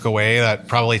really took away that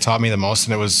probably taught me the most.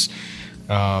 And it was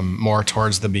more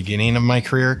towards the beginning of my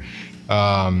career.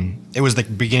 It was the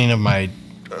beginning of my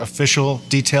official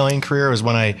detailing career. It was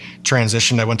when I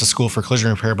transitioned. I went to school for collision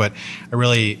repair, but I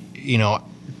really,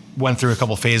 went through a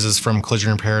couple phases from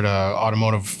collision repair to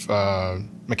automotive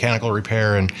mechanical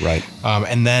repair, and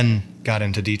and then got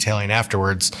into detailing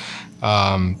afterwards.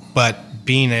 But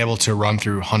being able to run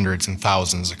through hundreds and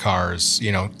thousands of cars,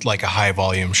 like a high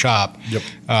volume shop,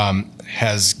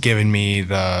 has given me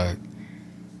the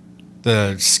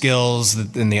skills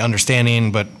and the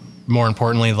understanding, but more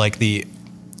importantly, like the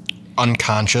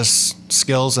unconscious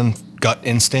skills and gut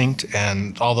instinct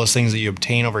and all those things that you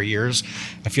obtain over years.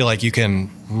 I feel like you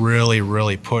can really,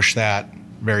 really push that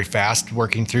very fast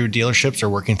working through dealerships or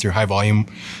working through high volume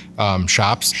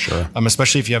shops. Sure.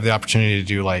 Especially if you have the opportunity to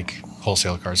do like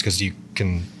wholesale cars, because you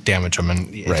can damage them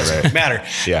and it doesn't matter.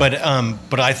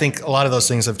 But I think a lot of those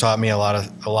things have taught me a lot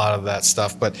of that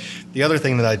stuff. But the other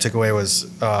thing that I took away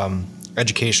was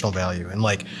educational value, and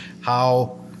like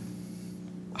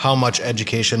how much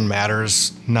education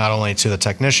matters not only to the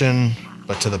technician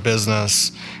but to the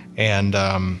business, and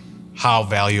how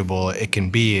valuable it can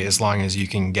be as long as you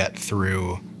can get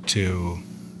through to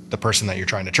the person that you're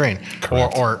trying to train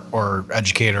or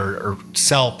educate or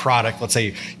sell product. Let's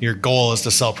say your goal is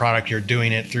to sell product. You're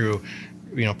doing it through,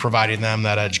 providing them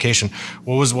that education.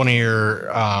 What was one of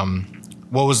your,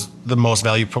 what was the most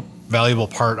valuable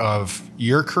part of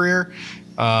your career?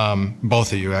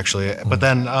 Both of you actually, but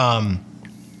then,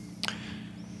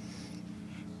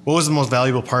 what was the most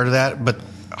valuable part of that? But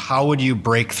how would you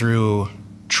break through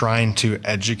trying to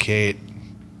educate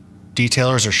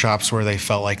detailers or shops where they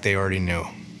felt like they already knew?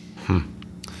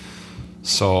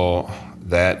 So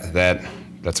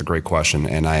that's a great question.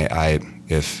 And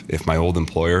if my old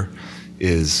employer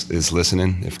is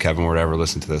listening, if Kevin were to ever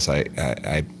listen to this,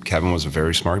 Kevin was a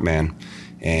very smart man,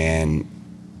 and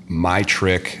my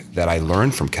trick that I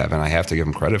learned from Kevin, I have to give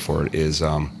him credit for it, is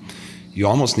you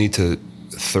almost need to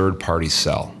third party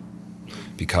sell,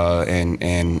 because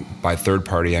and by third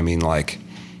party I mean, like,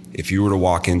 if you were to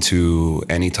walk into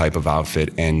any type of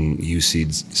outfit and you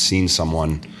seen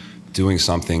someone doing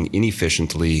something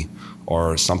inefficiently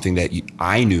or something that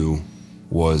I knew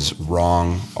was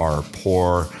wrong or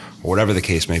poor or whatever the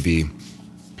case may be,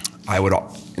 I would,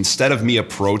 instead of me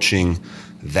approaching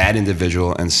that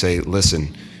individual and say,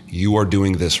 listen, you are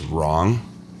doing this wrong,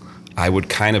 I would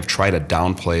kind of try to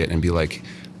downplay it and be like,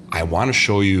 I want to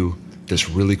show you this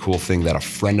really cool thing that a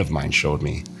friend of mine showed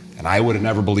me, and I would have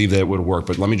never believed that it would work,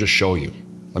 but let me just show you.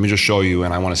 Let me just show you,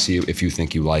 and I want to see if you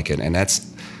think you like it. And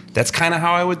that's kind of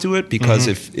how I would do it, because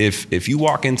if you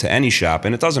walk into any shop,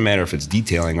 and it doesn't matter if it's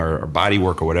detailing or body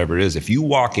work or whatever it is, if you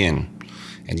walk in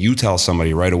and you tell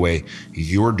somebody right away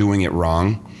you're doing it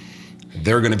wrong,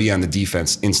 they're going to be on the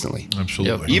defense instantly.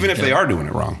 Absolutely. Even if they are doing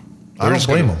it wrong. I don't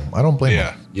blame them.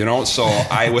 So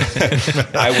I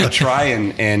would try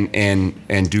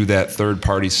and do that third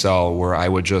party sell, where I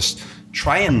would just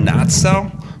try and not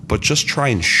sell, but just try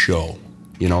and show.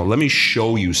 Let me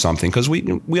show you something, because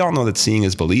we all know that seeing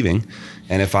is believing.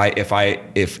 And if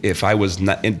I was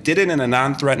not, and did it in a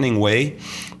non-threatening way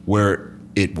where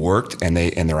it worked and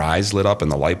their eyes lit up in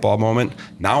the light bulb moment,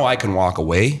 now I can walk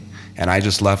away And I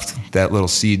just left that little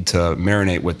seed to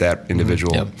marinate with that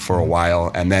individual for a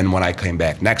while. And then when I came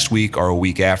back next week or a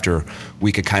week after,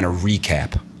 we could kind of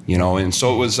recap, you know. And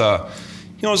so it was,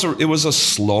 it was a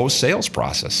slow sales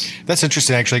process. That's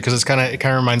interesting, actually, because it kind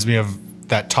of reminds me of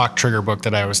that Talk Trigger book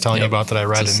that I was telling you about that I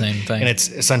read. It's the same thing. And it's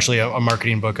essentially a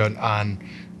marketing book on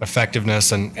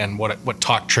effectiveness and what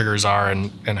talk triggers are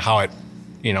and how it,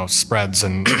 you know, spreads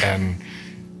and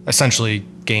essentially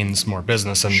gains more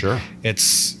business. And Sure.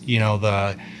 it's, you know,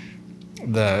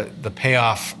 the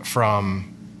payoff from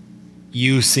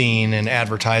you seeing an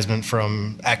advertisement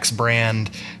from X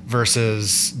brand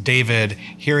versus David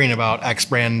hearing about X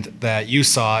brand that you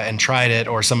saw and tried it,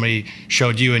 or somebody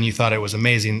showed you and you thought it was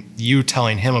amazing. You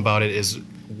telling him about it is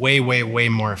way, way, way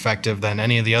more effective than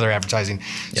any of the other advertising.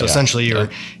 So essentially you're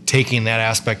taking that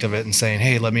aspect of it and saying,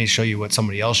 hey, let me show you what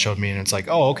somebody else showed me. And it's like,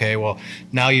 oh, okay, well,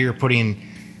 now you're putting,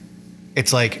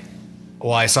 it's like,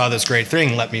 well, I saw this great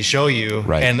thing, let me show you.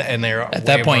 Right. And they're At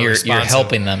that point, you're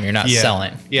helping them. You're not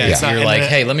selling. Yeah. It's not, you're like,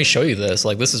 hey, let me show you this.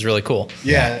 Like, this is really cool.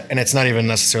 Yeah. And it's not even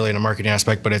necessarily in a marketing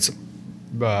aspect, but it's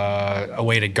a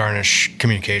way to garnish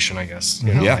communication, I guess.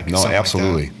 You know, Yeah, like no, something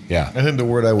absolutely. Like Yeah. I think the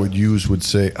word I would use would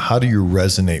say, how do you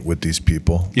resonate with these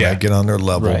people? Yeah. Right? Get on their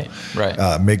level.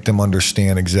 Right. Make them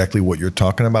understand exactly what you're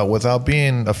talking about without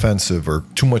being offensive or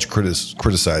too much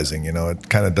criticizing. You know, it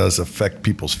kind of does affect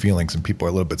people's feelings, and people are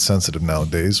a little bit sensitive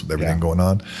nowadays with everything going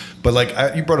on. But like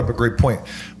you brought up a great point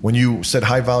when you said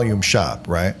high volume shop,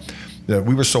 right? That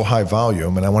we were so high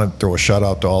volume, and I want to throw a shout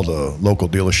out to all the local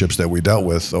dealerships that we dealt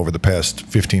with over the past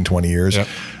 15, 20 years. Yep.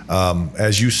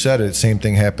 As you said it, same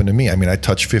thing happened to me. I mean, I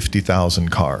touched 50,000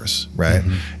 cars, right?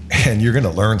 And you're going to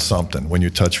learn something when you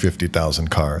touch 50,000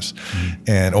 cars,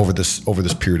 and over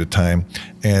this period of time.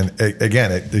 And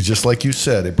again, it's just like you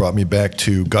said, it brought me back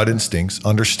to gut instincts,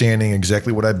 understanding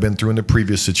exactly what I've been through in the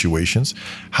previous situations,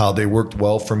 how they worked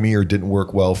well for me or didn't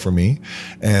work well for me,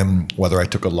 and whether I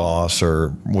took a loss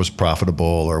or was profitable,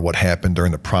 or what happened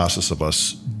during the process of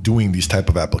us doing these type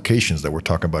of applications that we're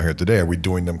talking about here today. Are we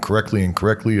doing them correctly,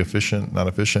 incorrectly, efficient, not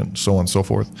efficient, so on and so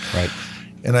forth? Right.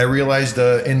 And I realized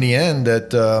in the end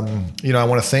that, I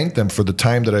want to thank them for the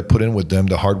time that I put in with them,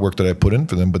 the hard work that I put in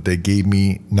for them, but they gave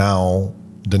me now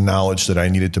the knowledge that I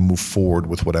needed to move forward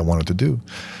with what I wanted to do.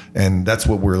 And that's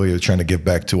what we're really trying to give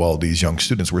back to all these young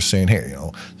students. We're saying, hey,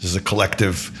 this is a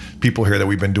collective people here that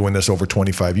we've been doing this over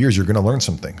 25 years. You're going to learn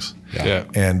some things. Yeah.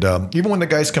 And even when the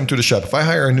guys come through the shop, if I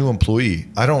hire a new employee,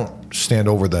 I don't stand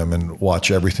over them and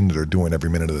watch everything that they're doing every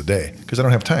minute of the day because I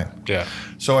don't have time. Yeah.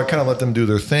 So I kind of let them do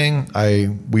their thing.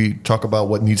 We talk about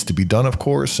what needs to be done, of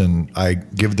course, and I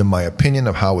give them my opinion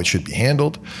of how it should be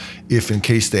handled. If in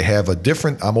case they have a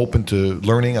different, I'm open to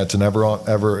learning. It's a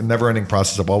never-ending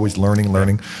process of always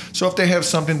learning. So if they have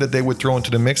something that they would throw into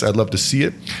the mix, I'd love to see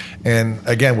it. And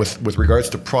again, with regards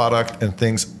to product and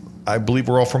things, I believe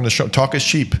we're all from the show. Talk is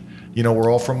cheap.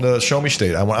 We're all from the show me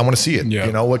state. I want to see it.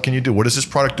 Yeah. What can you do? What does this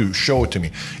product do? Show it to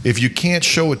me. If you can't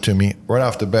show it to me right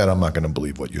off the bat, I'm not going to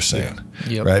believe what you're saying.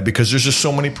 Yeah. Right? Because there's just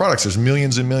so many products. There's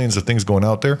millions and millions of things going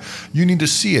out there. You need to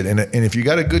see it. And if you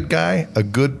got a good guy, a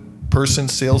good person,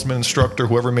 salesman, instructor,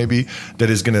 whoever it may be, that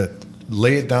is going to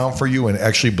lay it down for you and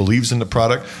actually believes in the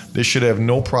product, they should have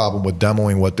no problem with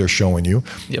demoing what they're showing you.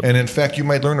 Yep. And in fact, you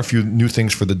might learn a few new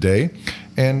things for the day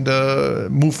and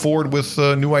move forward with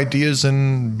new ideas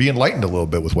and be enlightened a little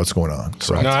bit with what's going on.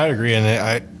 Correct. No, I agree.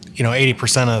 And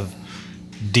 80% of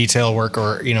detail work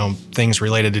or, things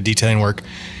related to detailing work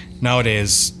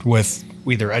nowadays with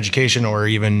either education or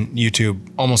even YouTube,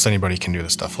 almost anybody can do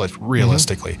this stuff, like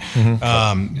realistically.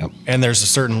 And there's a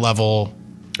certain level,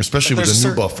 especially with the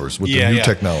new buffers, with the new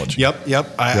technology.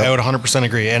 Yep. I would 100%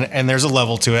 agree. And there's a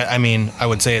level to it. I mean, I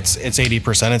would say it's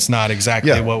 80%. It's not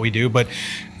exactly what we do, but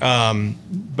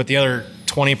the other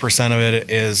 20% of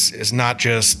it is not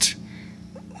just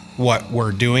what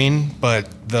we're doing, but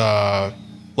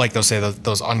like they'll say,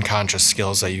 those unconscious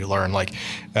skills that you learn. Like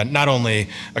not only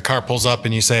a car pulls up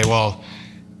and you say, well,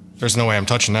 there's no way I'm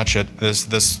touching that shit.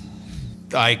 This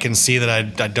I can see that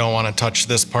I don't want to touch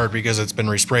this part because it's been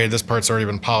resprayed. This part's already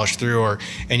been polished through,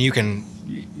 and you can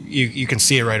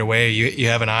see it right away. You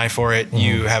have an eye for it.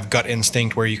 You have gut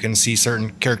instinct where you can see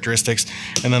certain characteristics,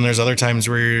 and then there's other times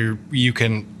where you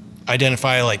can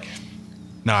identify like,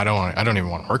 no, I don't even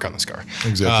want to work on this car.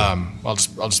 Exactly. I'll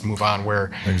just move on.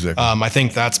 I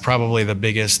think that's probably the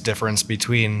biggest difference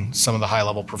between some of the high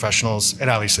level professionals, and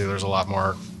obviously there's a lot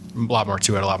more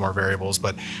to it, a lot more variables,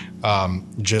 but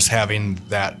just having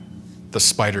that the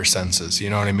spider senses. You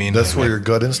know what I mean? That's where your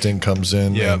gut instinct comes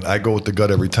in. Yeah. And I go with the gut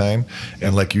every time.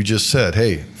 And like you just said,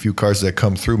 hey, a few cars that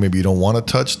come through, maybe you don't want to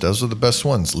touch, those are the best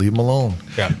ones. Leave them alone.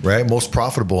 Yeah. Right? Most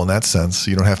profitable in that sense.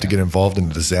 You don't have to get involved in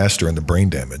the disaster and the brain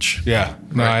damage. Yeah.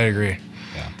 No, I agree.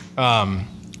 Yeah.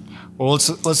 Well,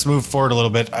 let's move forward a little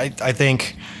bit. I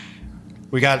think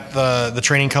we got the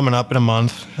training coming up in a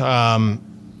month.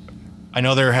 I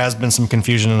know there has been some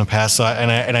confusion in the past, so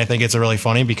I think it's really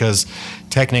funny because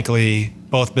technically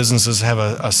both businesses have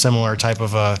a similar type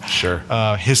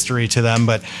of history to them,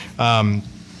 but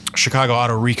Chicago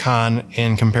Auto Recon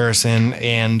in comparison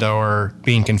and or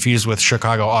being confused with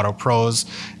Chicago Auto Pros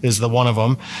is the one of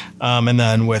them. And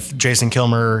then with Jason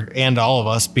Kilmer and all of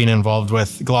us being involved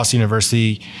with Gloss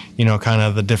University, you know, kind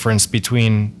of the difference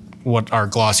between what our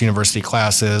Gloss University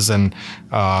class is and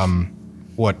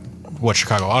what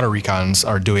Chicago Auto Recons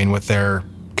are doing with their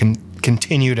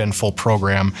continued and full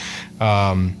program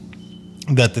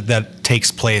that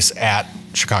takes place at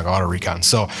Chicago Auto Recon.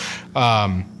 So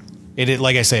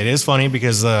like I say, it is funny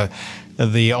because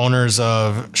the owners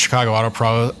of Chicago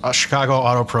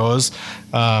Auto Pros,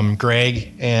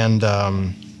 Greg and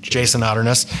Jason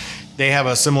Otterness, they have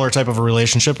a similar type of a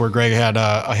relationship where Greg had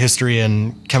a history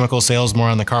in chemical sales more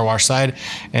on the car wash side,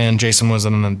 and Jason was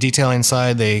on the detailing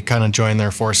side. They kind of joined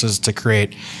their forces to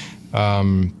create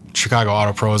Chicago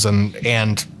Auto Pros and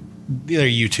their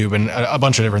YouTube and a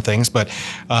bunch of different things. But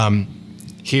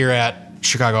here at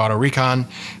Chicago Auto Recon,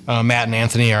 Matt and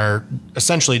Anthony are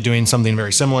essentially doing something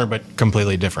very similar but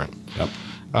completely different. Yep.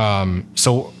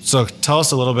 So tell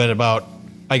us a little bit about,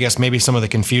 I guess, maybe some of the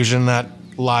confusion that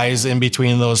lies in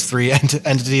between those three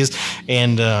entities,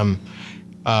 and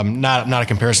not a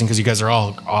comparison because you guys are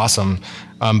all awesome,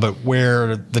 but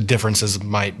where the differences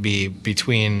might be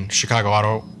between Chicago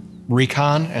Auto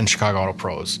Recon and Chicago Auto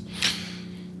Pros.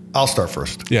 I'll start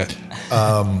first. Yeah.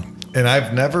 And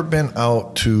I've never been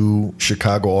out to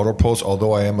Chicago Auto Pros,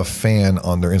 although I am a fan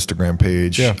on their Instagram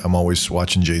page. Yeah. I'm always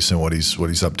watching Jason, what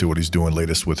he's up to, what he's doing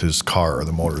latest with his car, or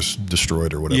the motor's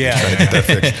destroyed or whatever. Yeah. He's trying to get that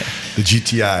fixed. The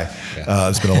GTI.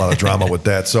 There's been a lot of drama with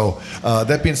that. So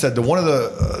that being said, the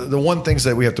one things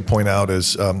that we have to point out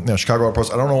is Chicago Auto Pros.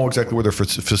 I don't know exactly where their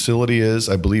facility is.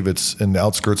 I believe it's in the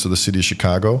outskirts of the city of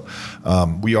Chicago.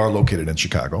 We are located in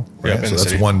Chicago, right? Yep, so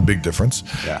that's one big difference.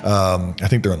 Yeah. I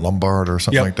think they're in Lombard or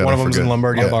something like that. One of them's in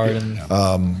Lombard.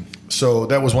 So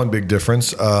that was one big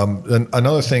difference. And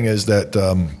another thing is that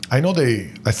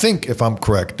I think if I'm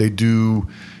correct, they do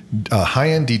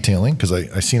high-end detailing, because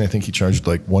I think he charged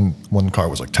like one car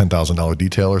was like $10,000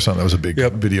 detail or something. That was a big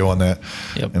video on that.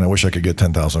 Yep. And I wish I could get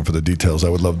 10,000 for the details. I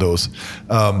would love those.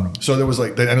 So there was I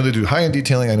know they do high-end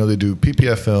detailing. I know they do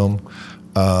PPF film.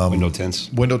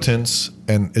 Window tints,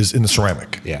 and is in the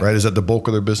ceramic, right? Is that the bulk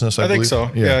of their business? I believe think so.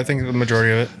 Yeah, I think the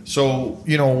majority of it. So,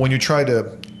 when you try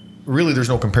to, really, there's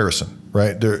no comparison,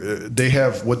 right? They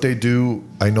have what they do.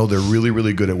 I know they're really,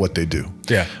 really good at what they do.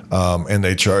 Yeah. And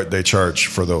they charge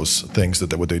for those things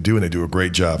that what they do, and they do a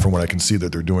great job. From what I can see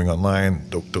that they're doing online,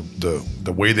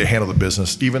 the way they handle the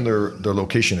business, even their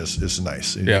location is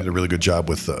nice. They did a really good job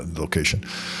with the location.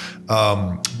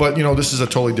 But this is a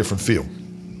totally different feel.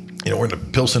 We're in the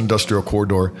Pilsen Industrial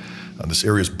Corridor. This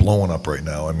area is blowing up right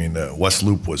now. I mean, West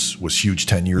Loop was huge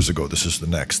 10 years ago. This is the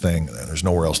next thing. There's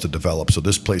nowhere else to develop. So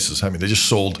this place is, they just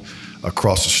sold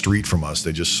across the street from us.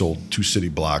 They just sold 2 city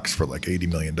blocks for like $80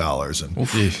 million,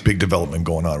 and big development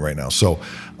going on right now. So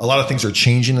a lot of things are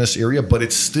changing in this area, but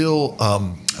it's still,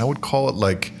 I would call it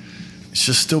like, it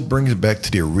just still brings it back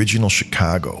to the original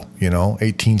Chicago.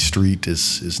 18th Street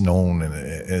is known and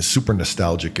a super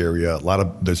nostalgic area.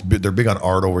 They're big on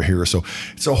art over here, so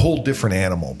it's a whole different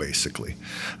animal basically.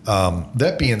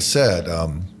 That being said,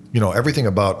 everything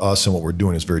about us and what we're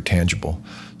doing is very tangible.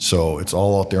 So it's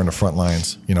all out there on the front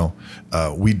lines.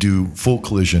 We do full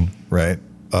collision, right?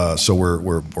 So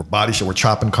we're body shop. We're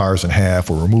chopping cars in half.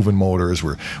 We're removing motors.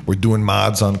 We're doing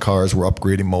mods on cars. We're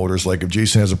upgrading motors. Like if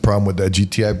Jason has a problem with that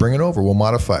GTI, bring it over. We'll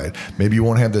modify it. Maybe you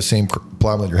won't have the same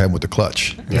problem that you're having with the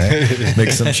clutch. Right?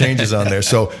 Make some changes on there.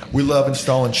 So we love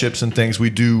installing chips and things. We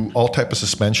do all type of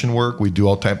suspension work. We do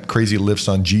all type of crazy lifts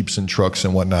on Jeeps and trucks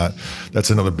and whatnot. That's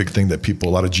another big thing that a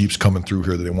lot of Jeeps coming through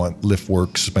here that they want lift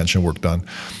work, suspension work done.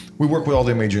 We work with all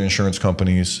the major insurance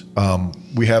companies.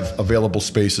 We have available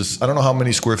spaces. I don't know how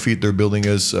many square feet their building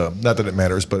is. Not that it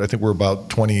matters, but I think we're about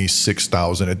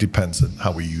 26,000. It depends on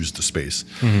how we use the space.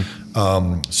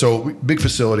 So big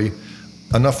facility,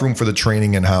 enough room for the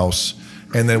training in-house.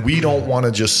 And then we don't want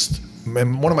to just,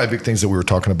 and one of my big things that we were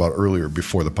talking about earlier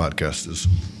before the podcast is,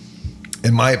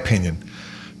 in my opinion,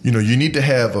 you need to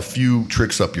have a few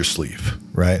tricks up your sleeve.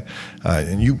 right?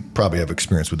 And you probably have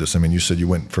experience with this. I mean, you said you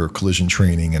went for collision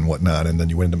training and whatnot, and then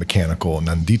you went into mechanical and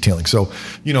then detailing. So,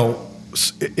 you know,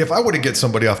 if I were to get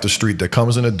somebody off the street that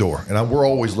comes in the door, and we're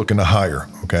always looking to hire,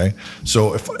 okay?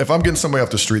 So if I'm getting somebody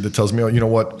off the street that tells me, oh, you know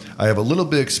what, I have a little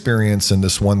bit of experience in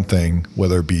this one thing,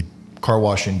 whether it be car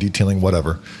washing, detailing,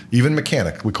 whatever, even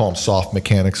mechanic, we call them soft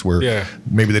mechanics, where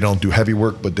maybe they don't do heavy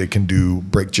work, but they can do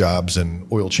brake jobs and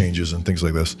oil changes and things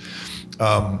like this.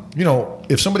 You know,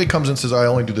 if somebody comes and says, I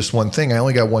only do this one thing, I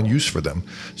only got one use for them.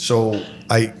 So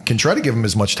I can try to give them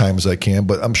as much time as I can,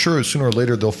 but I'm sure sooner or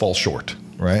later they'll fall short,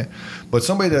 right? But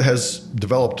somebody that has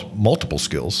developed multiple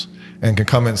skills and can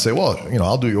come in and say, well, you know,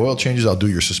 I'll do your oil changes, I'll do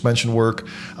your suspension work,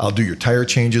 I'll do your tire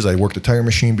changes. I worked a tire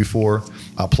machine before.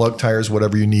 I'll plug tires,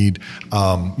 whatever you need.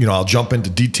 You know, I'll jump into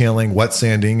detailing, wet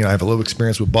sanding, and I have a little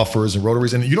experience with buffers and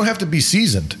rotaries. And you don't have to be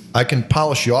seasoned. I can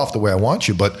polish you off the way I want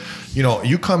you. But, you know,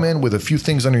 you come in with a few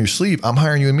things under your sleeve, I'm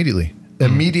hiring you immediately.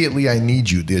 Immediately, I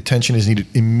need you. The attention is needed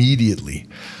immediately.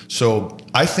 So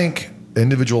I think an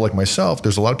individual like myself,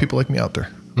 there's a lot of people like me out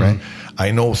there. Right.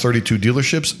 I know 32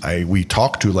 dealerships. We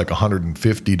talk to like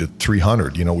 150 to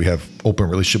 300. You know, we have open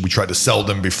relationship. We try to sell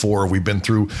them before we've been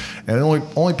through. And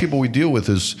the only people we deal with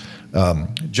is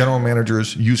general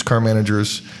managers, used car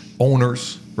managers,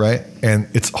 owners. Right. And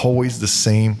it's always the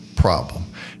same problem.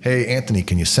 Hey, Anthony,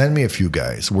 can you send me a few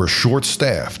guys? We're short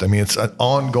staffed. I mean, it's an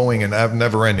ongoing and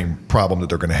never ending problem that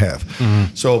they're going to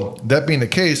have. So that being the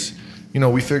case, you know,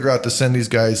 we figure out to send these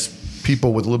guys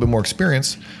people with a little bit more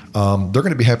experience. They're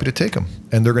going to be happy to take them,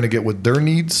 and they're going to get what their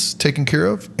needs taken care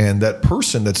of. And that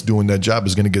person that's doing that job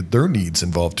is going to get their needs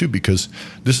involved too, because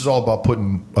this is all about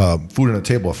putting food on the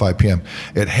table at 5 p.m.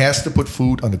 It has to put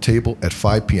food on the table at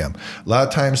 5 p.m. A lot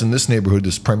of times in this neighborhood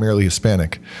is primarily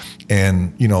Hispanic.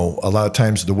 And, you know, a lot of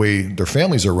times the way their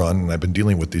families are run, and I've been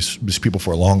dealing with these people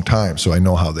for a long time, so I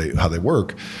know how they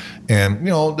work. And,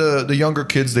 you know, the younger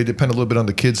kids, they depend a little bit on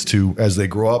the kids too. As they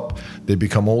grow up, they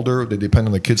become older, they depend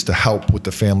on the kids to help with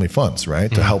the family funds,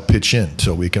 right? To help pitch in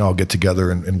so we can all get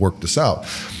together and work this out.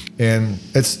 And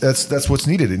that's what's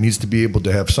needed. It needs to be able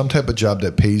to have some type of job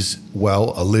that pays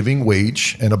well, a living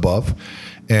wage and above.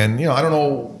 And, you know, I don't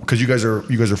know, because you guys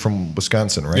are from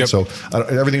Wisconsin, right? Yep. So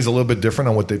everything's a little bit different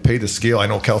on what they pay. The scale, I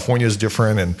know California is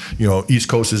different, and, you know, East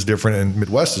Coast is different, and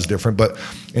Midwest is different. But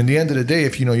in the end of the day,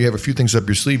 if, you know, you have a few things up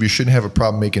your sleeve, you shouldn't have a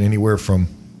problem making anywhere from,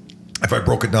 if I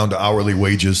broke it down to hourly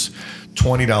wages,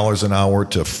 $20 an hour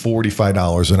to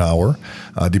 $45 an hour,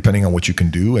 depending on what you can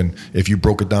do. And if you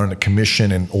broke it down into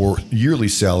commission or yearly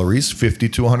salaries,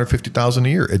 $50,000 to $150,000 a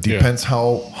year. It depends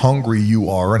how hungry you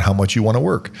are and how much you want to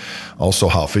work. Also,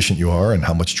 how efficient you are and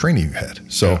how much training you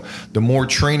had. So the more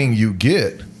training you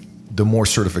get, the more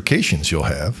certifications you'll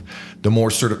have. The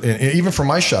more and even for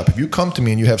my shop, if you come to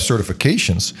me and you have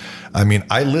certifications, I mean,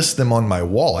 I list them on my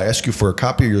wall. I ask you for a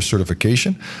copy of your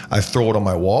certification. I throw it on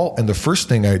my wall. And the first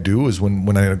thing I do is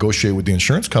when I negotiate with the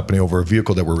insurance company over a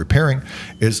vehicle that we're repairing,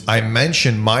 is I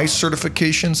mention my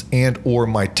certifications and or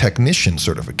my technician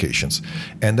certifications.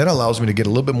 And that allows me to get a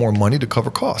little bit more money to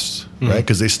cover costs, right?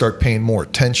 Because they start paying more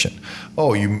attention.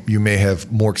 Oh, you may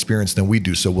have more experience than we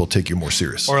do, so we'll take you more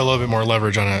serious. Or a little bit more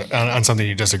leverage on something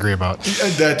you disagree about.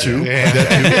 That too. Yeah.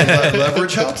 That too.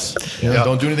 Leverage helps. You know,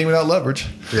 don't do anything without leverage.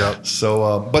 Yeah.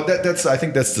 So, but I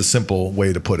think that's the simple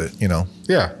way to put it. You know.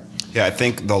 Yeah. Yeah, I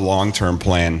think the long-term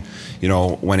plan, you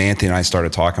know, when Anthony and I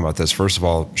started talking about this, first of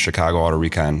all, Chicago Auto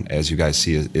Recon, as you guys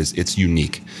see, is it's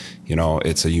unique. You know,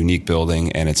 it's a unique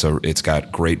building, and it's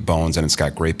got great bones, and it's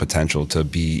got great potential to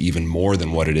be even more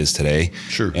than what it is today.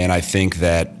 Sure. And I think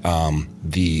that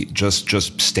the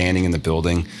just standing in the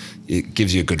building, it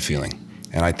gives you a good feeling.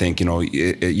 And I think, you know,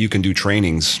 you can do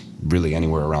trainings really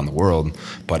anywhere around the world,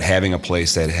 but having a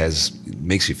place that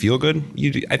makes you feel good,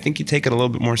 I think you take it a little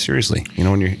bit more seriously. You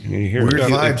know, when you're here. Weird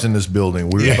vibes in this building.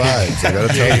 Weird vibes. I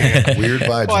got to tell you, weird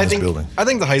vibes in this building. I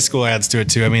think the high school adds to it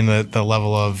too. I mean, the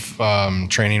level of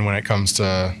training when it comes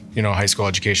to, you know, high school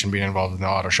education, being involved in the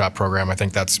auto shop program, I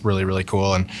think that's really, really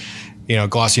cool. And, you know,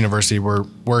 Gloss University,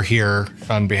 we're here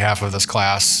on behalf of this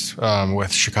class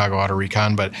with Chicago Auto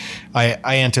Recon, but I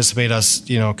anticipate us,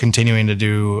 you know, continuing to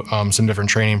do some different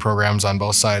training programs on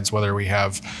both sides, whether we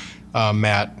have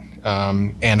Matt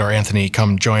and or Anthony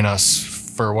come join us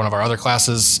for one of our other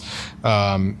classes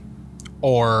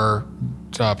or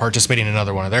participating in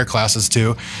another one of their classes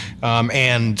too.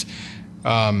 And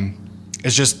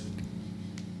it's just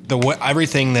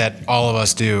everything that all of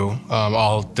us do,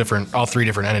 all three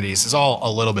different entities, is all a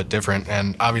little bit different.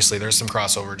 And obviously there's some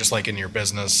crossover, just like in your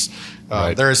business.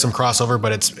 Right. There is some crossover,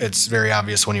 but it's very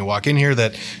obvious when you walk in here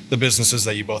that the businesses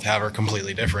that you both have are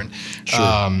completely different.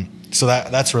 Sure. So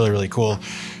that's really, really cool.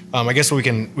 I guess we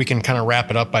can kind of wrap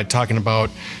it up by talking about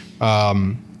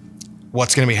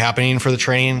what's going to be happening for the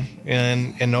training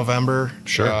in November.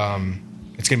 Sure.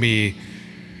 It's going to be,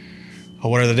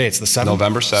 what are the dates? The 7th?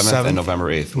 November 7th and November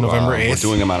 8th. November 8th. We're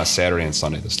doing them on a Saturday and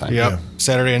Sunday this time. Yep. Yeah.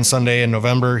 Saturday and Sunday in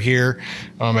November here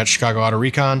at Chicago Auto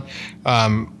Recon.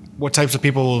 What types of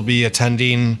people will be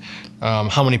attending?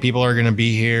 How many people are going to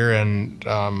be here? And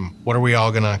what are we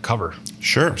all going to cover?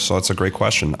 Sure. So that's a great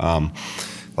question.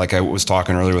 Like I was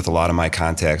talking earlier with a lot of my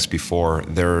contacts before,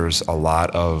 there's a lot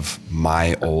of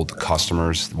my old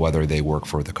customers, whether they work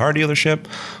for the car dealership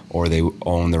or they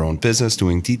own their own business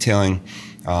doing detailing.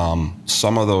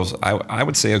 Some of those, I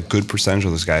would say a good percentage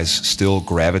of those guys still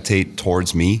gravitate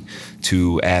towards me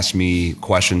to ask me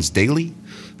questions daily.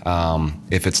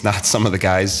 If it's not some of the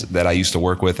guys that I used to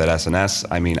work with at SNS,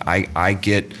 I mean, I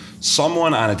get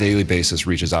someone on a daily basis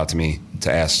reaches out to me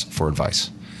to ask for advice.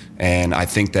 And I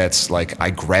think that's like,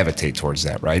 I gravitate towards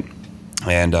that, right?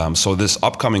 And so this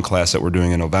upcoming class that we're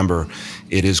doing in November,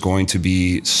 it is going to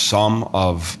be some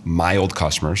of my old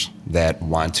customers that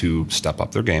want to step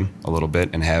up their game a little bit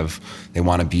and they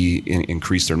want to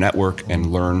increase their network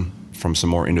and learn from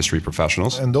some more industry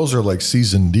professionals. And those are like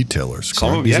seasoned detailers.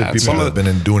 These are people that have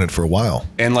been doing it for a while.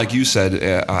 And like you said,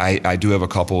 I do have a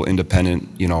couple independent,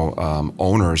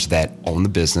 owners that own the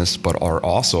business, but are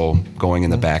also going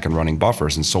in the back and running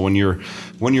buffers. And so when you're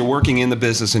working in the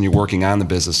business and you're working on the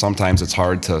business, sometimes it's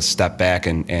hard to step back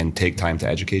and take time to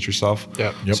educate yourself.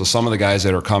 Yep. So some of the guys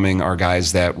that are coming are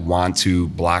guys that want to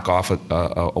block off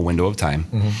a window of time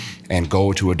and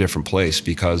go to a different place,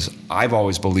 because I've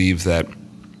always believed that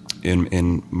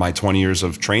in my 20 years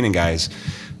of training guys,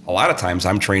 a lot of times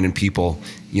I'm training people,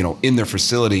 in their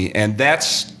facility, and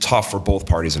that's tough for both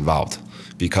parties involved.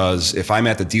 Because if I'm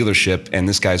at the dealership and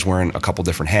this guy's wearing a couple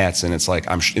different hats, and it's like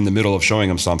I'm in the middle of showing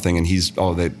him something, and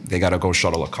they got to go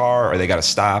shuttle a car, or they got to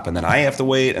stop, and then I have to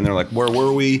wait, and they're like, where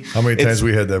were we? How many times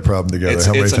we had that problem together?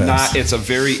 How many times? It's a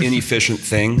very inefficient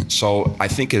thing. So I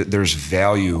think there's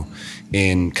value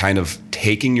in kind of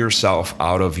taking yourself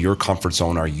out of your comfort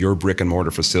zone or your brick and mortar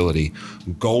facility,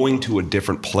 going to a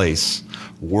different place,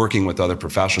 working with other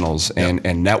professionals and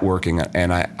networking.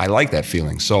 And I like that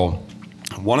feeling. So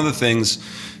one of the things,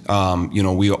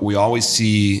 we always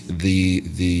see in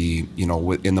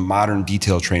the modern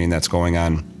detail training that's going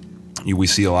on, we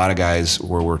see a lot of guys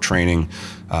where we're training,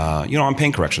 on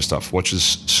paint correction stuff, which is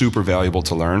super valuable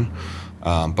to learn.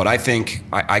 But I think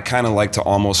I kind of like to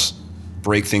almost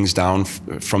break things down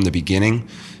from the beginning.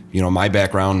 My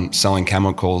background selling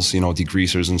chemicals,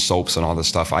 degreasers and soaps and all this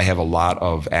stuff, I have a lot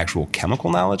of actual chemical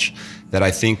knowledge that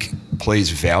I think plays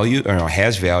value, or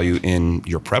has value in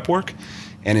your prep work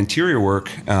and interior work.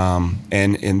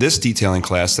 And in this detailing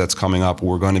class that's coming up,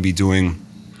 we're going to be doing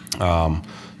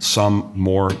some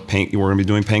more paint. We're going to be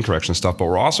doing paint correction stuff, but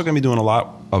we're also going to be doing a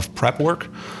lot of prep work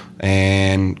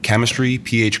and chemistry,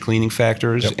 pH cleaning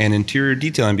factors, and interior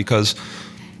detailing, because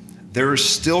there's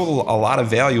still a lot of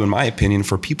value, in my opinion,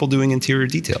 for people doing interior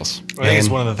details. I think it's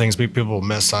one of the things people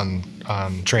miss on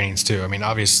trainings too. I mean,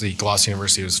 obviously Gloss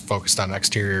University was focused on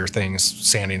exterior things,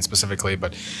 sanding specifically,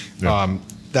 but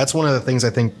that's one of the things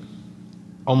I think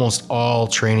almost all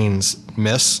trainings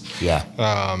miss. Yeah.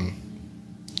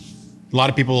 A lot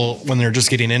of people, when they're just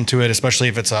getting into it, especially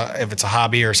if it's a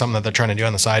hobby or something that they're trying to do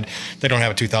on the side, they don't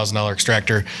have a $2,000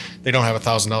 extractor, they don't have a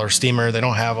 $1,000 steamer, they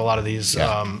don't have a lot of these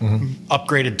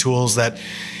upgraded tools that,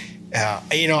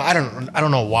 I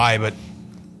don't know why, but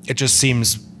it just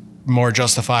seems more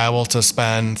justifiable to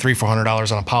spend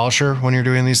 $300-400 on a polisher when you're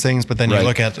doing these things. But then you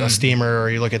look at a steamer, or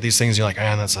you look at these things, you're like,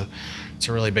 man, it's a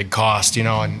really big cost,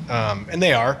 and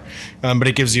they are, but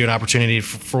it gives you an opportunity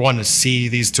for one to see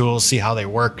these tools, see how they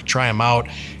work, try them out,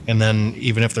 and then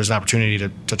even if there's an opportunity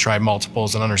to try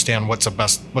multiples and understand what's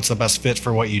the best fit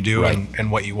for what you do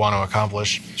and what you want to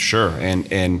accomplish. Sure,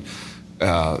 and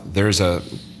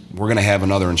we're going to have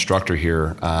another instructor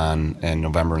here on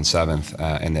November 7th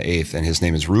and the 8th, and his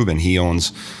name is Ruben. He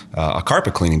owns a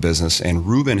carpet cleaning business, and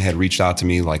Ruben had reached out to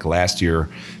me like last year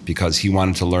because he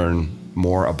wanted to learn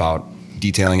more about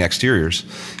detailing exteriors,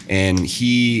 and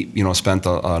he spent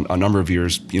a number of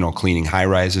years cleaning high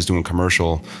rises, doing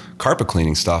commercial carpet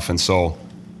cleaning stuff, and so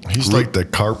he's like the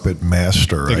carpet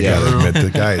master. I gotta admit,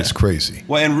 the guy is crazy.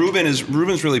 Well, and Ruben's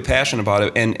really passionate about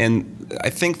it, and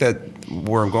I think that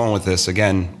where I'm going with this,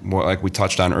 again, like we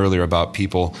touched on earlier about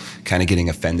people kind of getting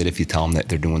offended if you tell them that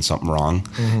they're doing something wrong.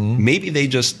 Maybe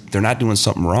they're not doing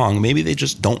something wrong. Maybe they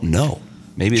just don't know.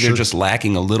 Maybe they're just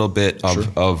lacking a little bit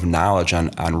of knowledge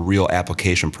on real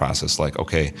application process. Like,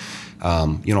 okay,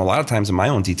 you know, a lot of times in my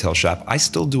own detail shop, I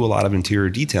still do a lot of interior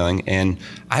detailing, and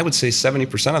I would say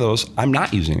 70% of those I'm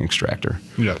not using extractor.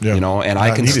 Yeah. You know, and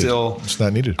I can still. It's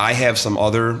not needed. I have some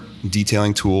other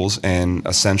detailing tools and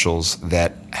essentials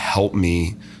that help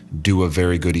me do a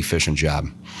very good, efficient job.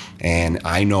 And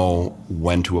I know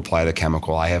when to apply the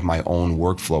chemical. I have my own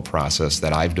workflow process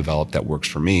that I've developed that works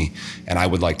for me. And I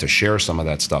would like to share some of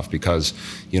that stuff because,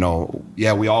 you know,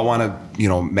 yeah, we all want to, you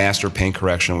know, master paint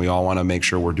correction. We all want to make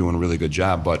sure we're doing a really good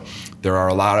job. But there are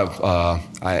a lot of,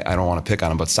 I don't want to pick on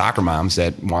them, but soccer moms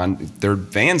that want their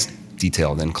vans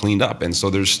detailed and cleaned up. And so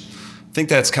I think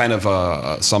that's kind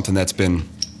of something that's been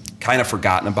kind of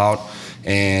forgotten about.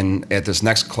 And at this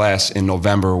next class in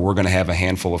November, we're going to have a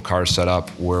handful of cars set up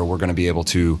where we're going to be able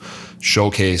to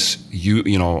showcase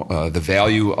the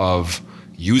value of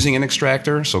using an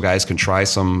extractor, so guys can try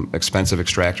some expensive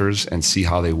extractors and see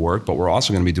how they work. But we're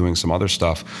also going to be doing some other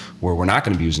stuff where we're not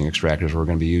going to be using extractors. We're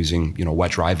going to be using, you know, wet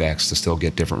dry vacs to still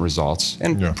get different results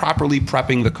and properly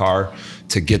prepping the car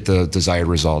to get the desired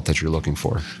result that you're looking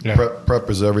for. Yeah.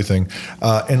 Prep is everything.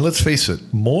 And let's face it,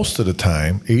 most of the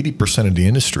time, 80% of the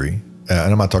industry,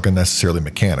 and I'm not talking necessarily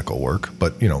mechanical work,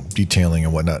 but, you know, detailing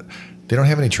and whatnot, they don't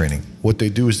have any training. What they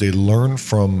do is they learn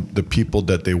from the people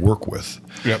that they work with.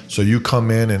 Yep. So you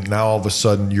come in and now all of a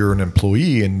sudden you're an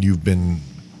employee and you've been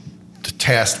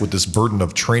tasked with this burden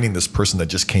of training this person that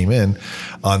just came in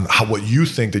on what you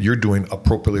think that you're doing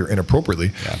appropriately or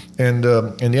inappropriately. Yeah. And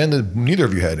in the end, neither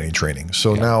of you had any training.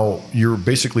 So now you're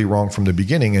basically wrong from the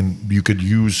beginning, and you could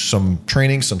use some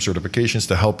training, some certifications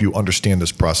to help you understand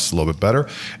this process a little bit better.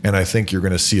 And I think you're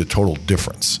going to see a total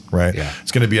difference, right? Yeah.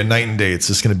 It's going to be a night and day. It's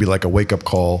just going to be like a wake-up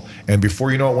call. And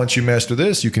before you know it, once you master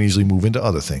this, you can easily move into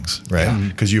other things, right?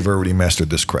 Because you've already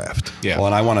mastered this craft. Yeah. Well,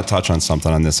 and I want to touch on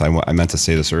something on this. I meant to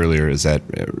say this earlier, is that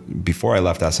before I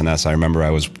left SNS, I remember I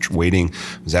was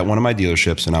at one of my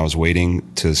dealerships, and I was waiting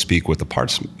to speak with the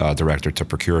parts director to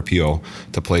procure a PO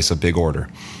to place a big order.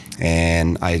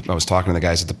 And I was talking to the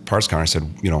guys at the parts counter. I said,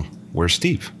 you know, where's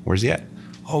Steve? Where's he at?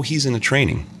 Oh, he's in a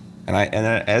training. And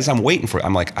as I'm waiting for it,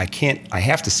 I'm like, I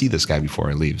have to see this guy before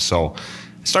I leave. So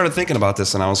I started thinking about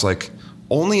this, and I was like,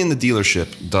 only in the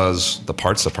dealership does the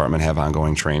parts department have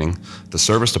ongoing training. The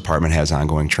service department has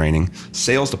ongoing training.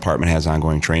 Sales department has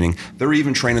ongoing training. They're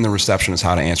even training the receptionist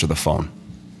how to answer the phone.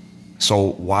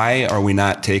 So why are we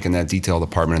not taking that detail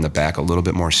department in the back a little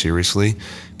bit more seriously?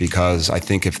 Because I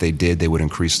think if they did, they would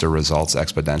increase their results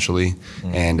exponentially.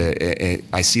 And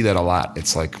I see that a lot.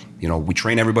 It's like, you know, we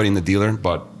train everybody in the dealer,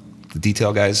 but the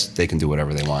detail guys, they can do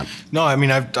whatever they want. No, I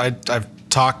mean, I've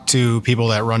talked to people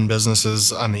that run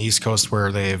businesses on the East Coast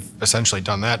where they've essentially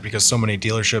done that, because so many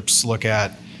dealerships look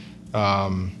at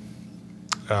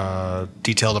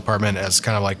detail department as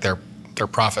kind of like their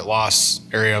profit loss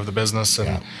area of the business,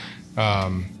 and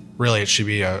really it should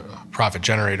be a profit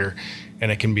generator, and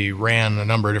it can be ran a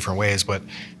number of different ways. But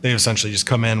they essentially just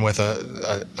come in with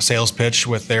a sales pitch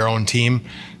with their own team.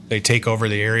 They take over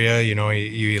the area. You know,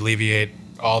 you alleviate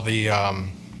all the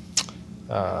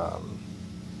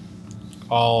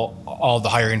all the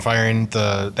hiring, firing,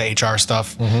 the HR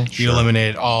stuff. You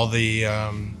eliminate all the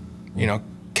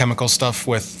chemical stuff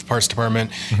with parts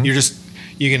department. You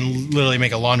can literally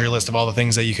make a laundry list of all the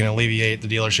things that you can alleviate the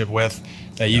dealership with,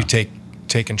 that you take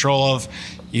control of.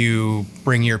 You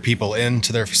bring your people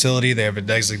into their facility. They have a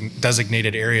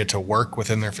designated area to work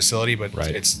within their facility, but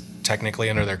it's technically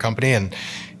under their company. And,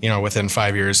 you know, within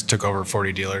 5 years, took over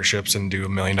 40 dealerships and do $1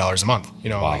 million a month.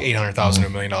 You know, like $800,000 to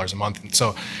 $1 million a month. And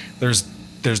so there's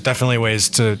definitely ways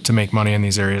to make money in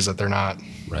these areas that they're not,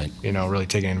 you know, really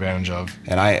taking advantage of.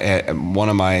 And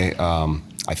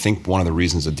I think one of the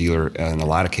reasons a dealer in a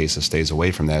lot of cases stays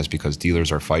away from that is because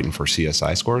dealers are fighting for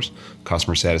CSI scores,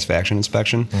 customer satisfaction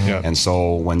inspection. And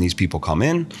so when these people come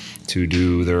in to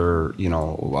do their, you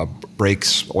know,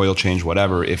 brakes, oil change,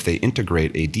 whatever, if they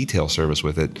integrate a detail service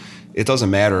with it, it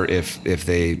doesn't matter if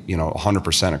they, you know,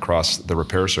 100% across the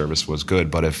repair service was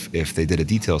good, but if they did a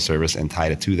detail service and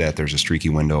tied it to that, there's a streaky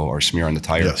window or smear on the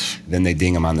tire, then they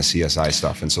ding them on the CSI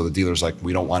stuff. And so the dealer's like,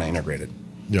 we don't want to integrate it.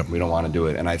 We don't want to do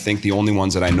it. And I think the only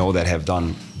ones that I know that have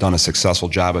done a successful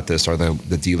job at this are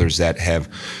the dealers that have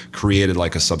created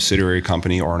like a subsidiary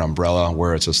company or an umbrella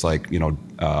where it's just like, you know,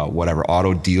 whatever,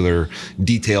 Auto Dealer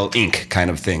Detail Inc. kind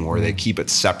of thing, where they keep it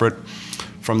separate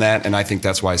from that. And I think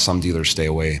that's why some dealers stay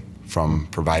away from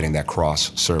providing that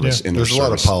cross service in their service. There's a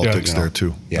lot of politics there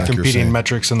too. Competing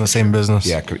metrics in the same business.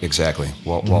 Yeah, exactly.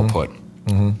 Well put.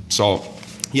 So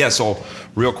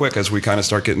real quick, as we kind of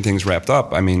start getting things wrapped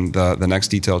up, I mean, the next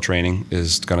detail training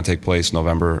is going to take place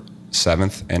November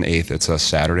 7th, and 8th. It's a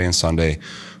Saturday and Sunday.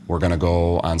 We're going to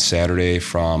go on Saturday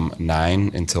from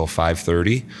 9 until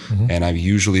 5:30. And I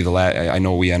usually, I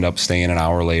know we end up staying an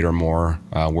hour late or more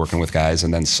working with guys.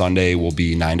 And then Sunday will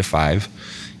be 9 to 5.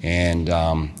 And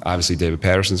obviously David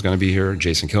Patterson's going to be here.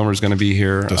 Jason Kilmer's going to be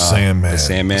here. The Sandman. The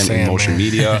Sandman, InMotion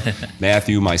Media.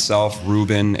 Matthew, myself,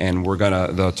 Ruben. And we're going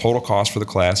to, the total cost for the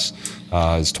class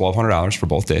is $1,200 for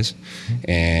both days.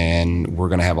 And we're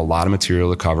going to have a lot of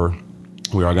material to cover.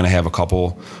 We are going to have a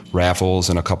couple raffles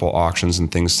and a couple auctions and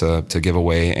things to give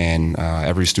away. And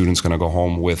every student's going to go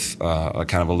home with a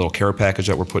kind of a little care package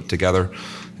that we're putting together.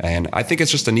 And I think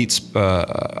it's just a neat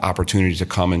opportunity to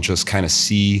come and just kind of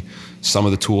see some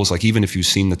of the tools. Like even if you've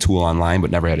seen the tool online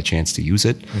but never had a chance to use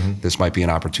it, this might be an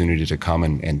opportunity to come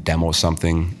and demo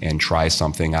something and try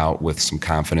something out with some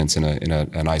confidence in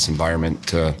a nice environment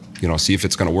to, you know, see if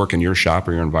it's going to work in your shop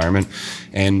or your environment,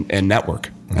 and network.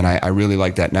 And I really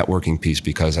like that networking piece,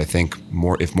 because I think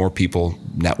if more people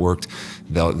networked,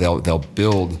 they'll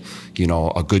build, you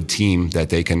know, a good team that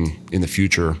they can in the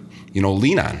future, you know,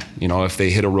 lean on, you know, if they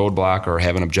hit a roadblock or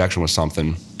have an objection with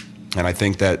something. And I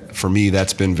think that for me,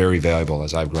 that's been very valuable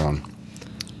as I've grown.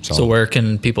 So where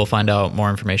can people find out more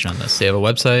information on this? Do you have a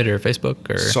website or Facebook?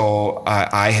 Or? So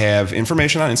I have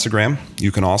information on Instagram.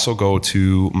 You can also go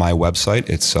to my website.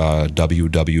 It's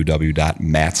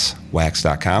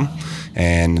www.matswax.com.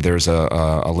 And there's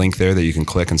a link there that you can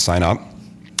click and sign up.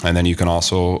 And then you can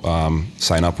also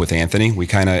sign up with Anthony. We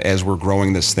kind of, as we're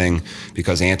growing this thing,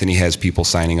 because Anthony has people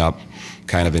signing up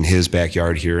kind of in his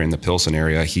backyard here in the Pilsen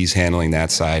area, he's handling that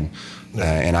side.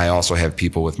 And I also have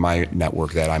people with my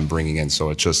network that I'm bringing in. So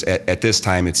it's just, at this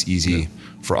time, it's easy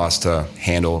for us to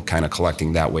handle kind of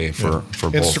collecting that way for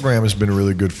both. Instagram has been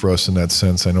really good for us in that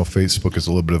sense. I know Facebook is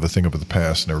a little bit of a thing of the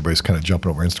past, and everybody's kind of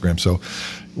jumping over Instagram. So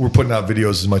we're putting out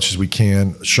videos as much as we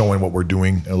can, showing what we're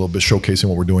doing, a little bit showcasing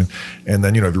what we're doing. And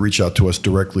then, you know, if you reach out to us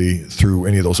directly through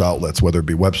any of those outlets, whether it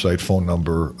be website, phone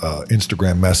number,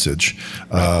 Instagram message.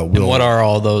 And what are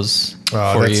all those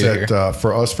for you?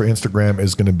 For us, for Instagram,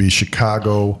 is going to be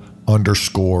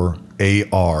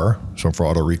Chicago_AR, so for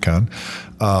Auto Recon.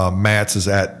 Matt's is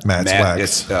at Matt's Wax.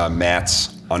 It's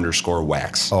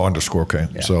Matt's_wax. Oh, underscore, okay.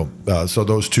 Yeah. So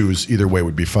those two is either way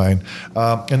would be fine.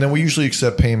 And then we usually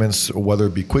accept payments, whether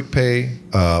it be quick pay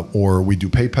or we do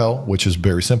PayPal, which is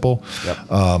very simple. Yep.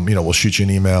 You know, we'll shoot you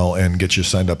an email and get you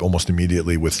signed up almost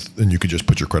immediately and you could just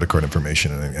put your credit card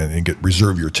information and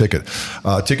reserve your ticket.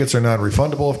 Tickets are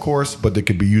non-refundable, of course, but they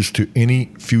could be used to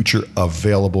any future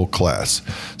available class.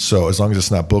 So as long as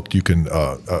it's not booked, you can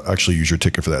actually use your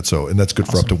ticket for that. So, and that's good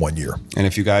for up to 1 year. And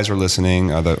if you guys are listening,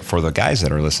 for the guys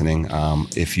that are listening,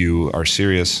 if you are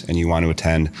serious and you want to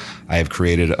attend, I have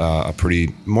created a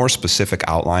pretty more specific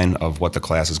outline of what the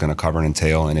class is going to cover and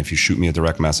entail. And if you shoot me a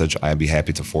direct message, I'd be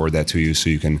happy to forward that to you so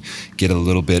you can get a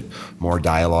little bit more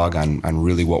dialogue on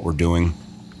really what we're doing.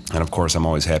 And of course, I'm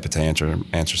always happy to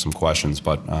answer some questions.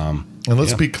 But and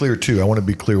let's be clear too. I want to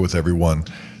be clear with everyone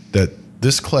that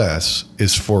this class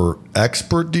is for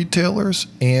expert detailers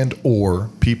and or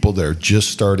people that are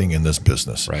just starting in this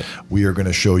business. Right. We are going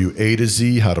to show you A to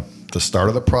Z, how to the start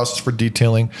of the process for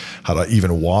detailing, how to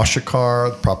even wash a car,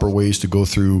 proper ways to go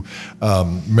through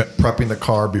prepping the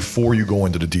car before you go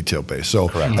into the detail base. So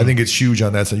I think it's huge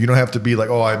on that. So you don't have to be like,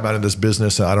 oh, I'm not in this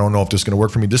business and I don't know if this is going to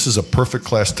work for me. This is a perfect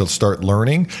class to start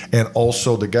learning. And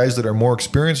also the guys that are more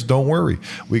experienced, don't worry.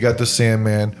 We got the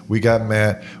Sandman, we got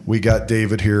Matt, we got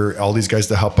David here, all these guys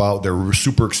to help out. They're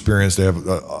super experienced. They have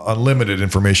unlimited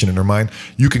information in their mind.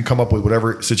 You can come up with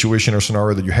whatever situation or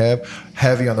scenario that you have.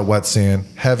 Heavy on the wet sand,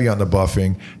 heavy on the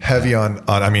buffing, heavy on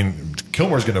I mean,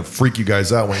 Kilmer's going to freak you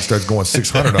guys out when he starts going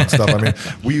 600 on stuff. I mean,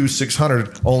 we use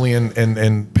 600 only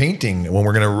in painting when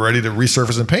we're going to ready to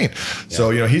resurface and paint. Yeah. So,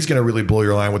 you know, he's going to really blow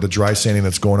your line with the dry sanding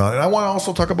that's going on. And I want to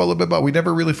also talk about a little bit about, we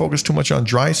never really focused too much on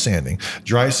dry sanding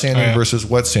versus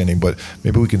wet sanding, but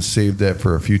maybe we can save that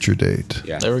for a future date.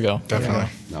 Yeah. There we go. Definitely.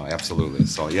 Yeah. No, absolutely.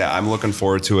 So yeah, I'm looking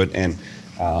forward to it. And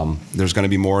there's going to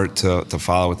be more to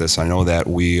follow with this. I know that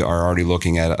we are already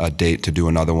looking at a date to do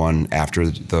another one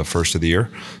after the first of the year,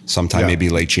 sometime maybe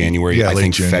late January. Yeah, I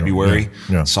think February,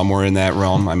 yeah. Somewhere in that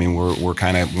realm. I mean, we're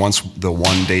kind of, once the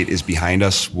one date is behind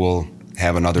us, we'll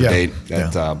have another date.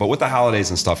 But with the holidays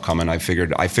and stuff coming, I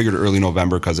figured early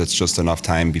November because it's just enough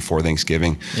time before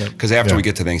Thanksgiving. Because after we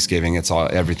get to Thanksgiving,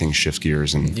 everything shifts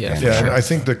gears. And I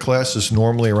think the class is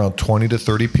normally around 20 to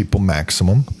 30 people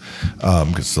maximum.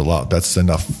 Because it's a lot. That's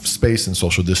enough space and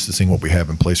social distancing, what we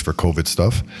have in place for COVID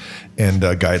stuff and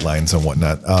guidelines and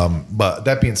whatnot. But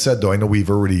that being said, though, I know we've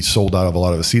already sold out of a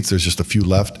lot of the seats. There's just a few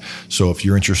left. So if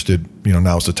you're interested, you know,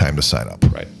 now's the time to sign up.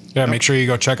 Right. Yeah, make sure you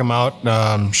go check them out.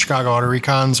 Chicago Auto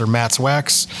Recons or Matt's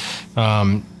Wax.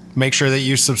 Make sure that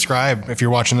you subscribe. If you're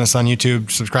watching this on YouTube,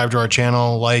 subscribe to our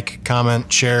channel, like,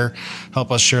 comment, share,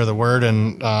 help us share the word,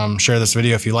 and share this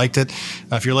video if you liked it.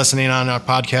 If you're listening on our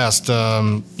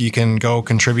podcast, you can go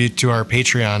contribute to our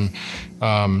Patreon.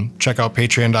 Check out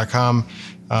patreon.com.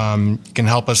 You can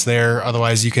help us there.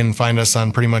 Otherwise, you can find us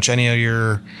on pretty much any of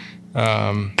your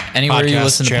anywhere you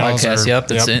listen to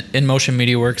podcasts. It's InMotion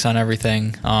Mediaworks on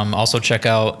everything. Also check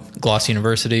out Gloss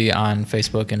University on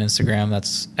Facebook and Instagram.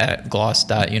 That's at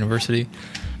gloss.university.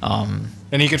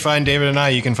 And you can find David and I.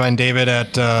 You can find David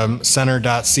at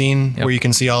center.scene, where you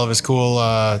can see all of his cool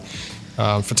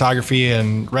photography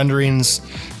and renderings.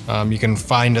 You can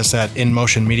find us at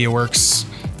InMotion Mediaworks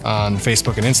on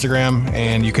Facebook and Instagram,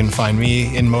 and you can find me,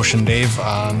 InMotion Dave,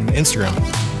 on Instagram.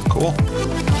 Cool.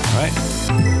 All right.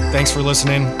 Thanks for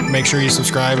listening. Make sure you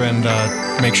subscribe,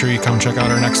 and make sure you come check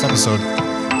out our next episode.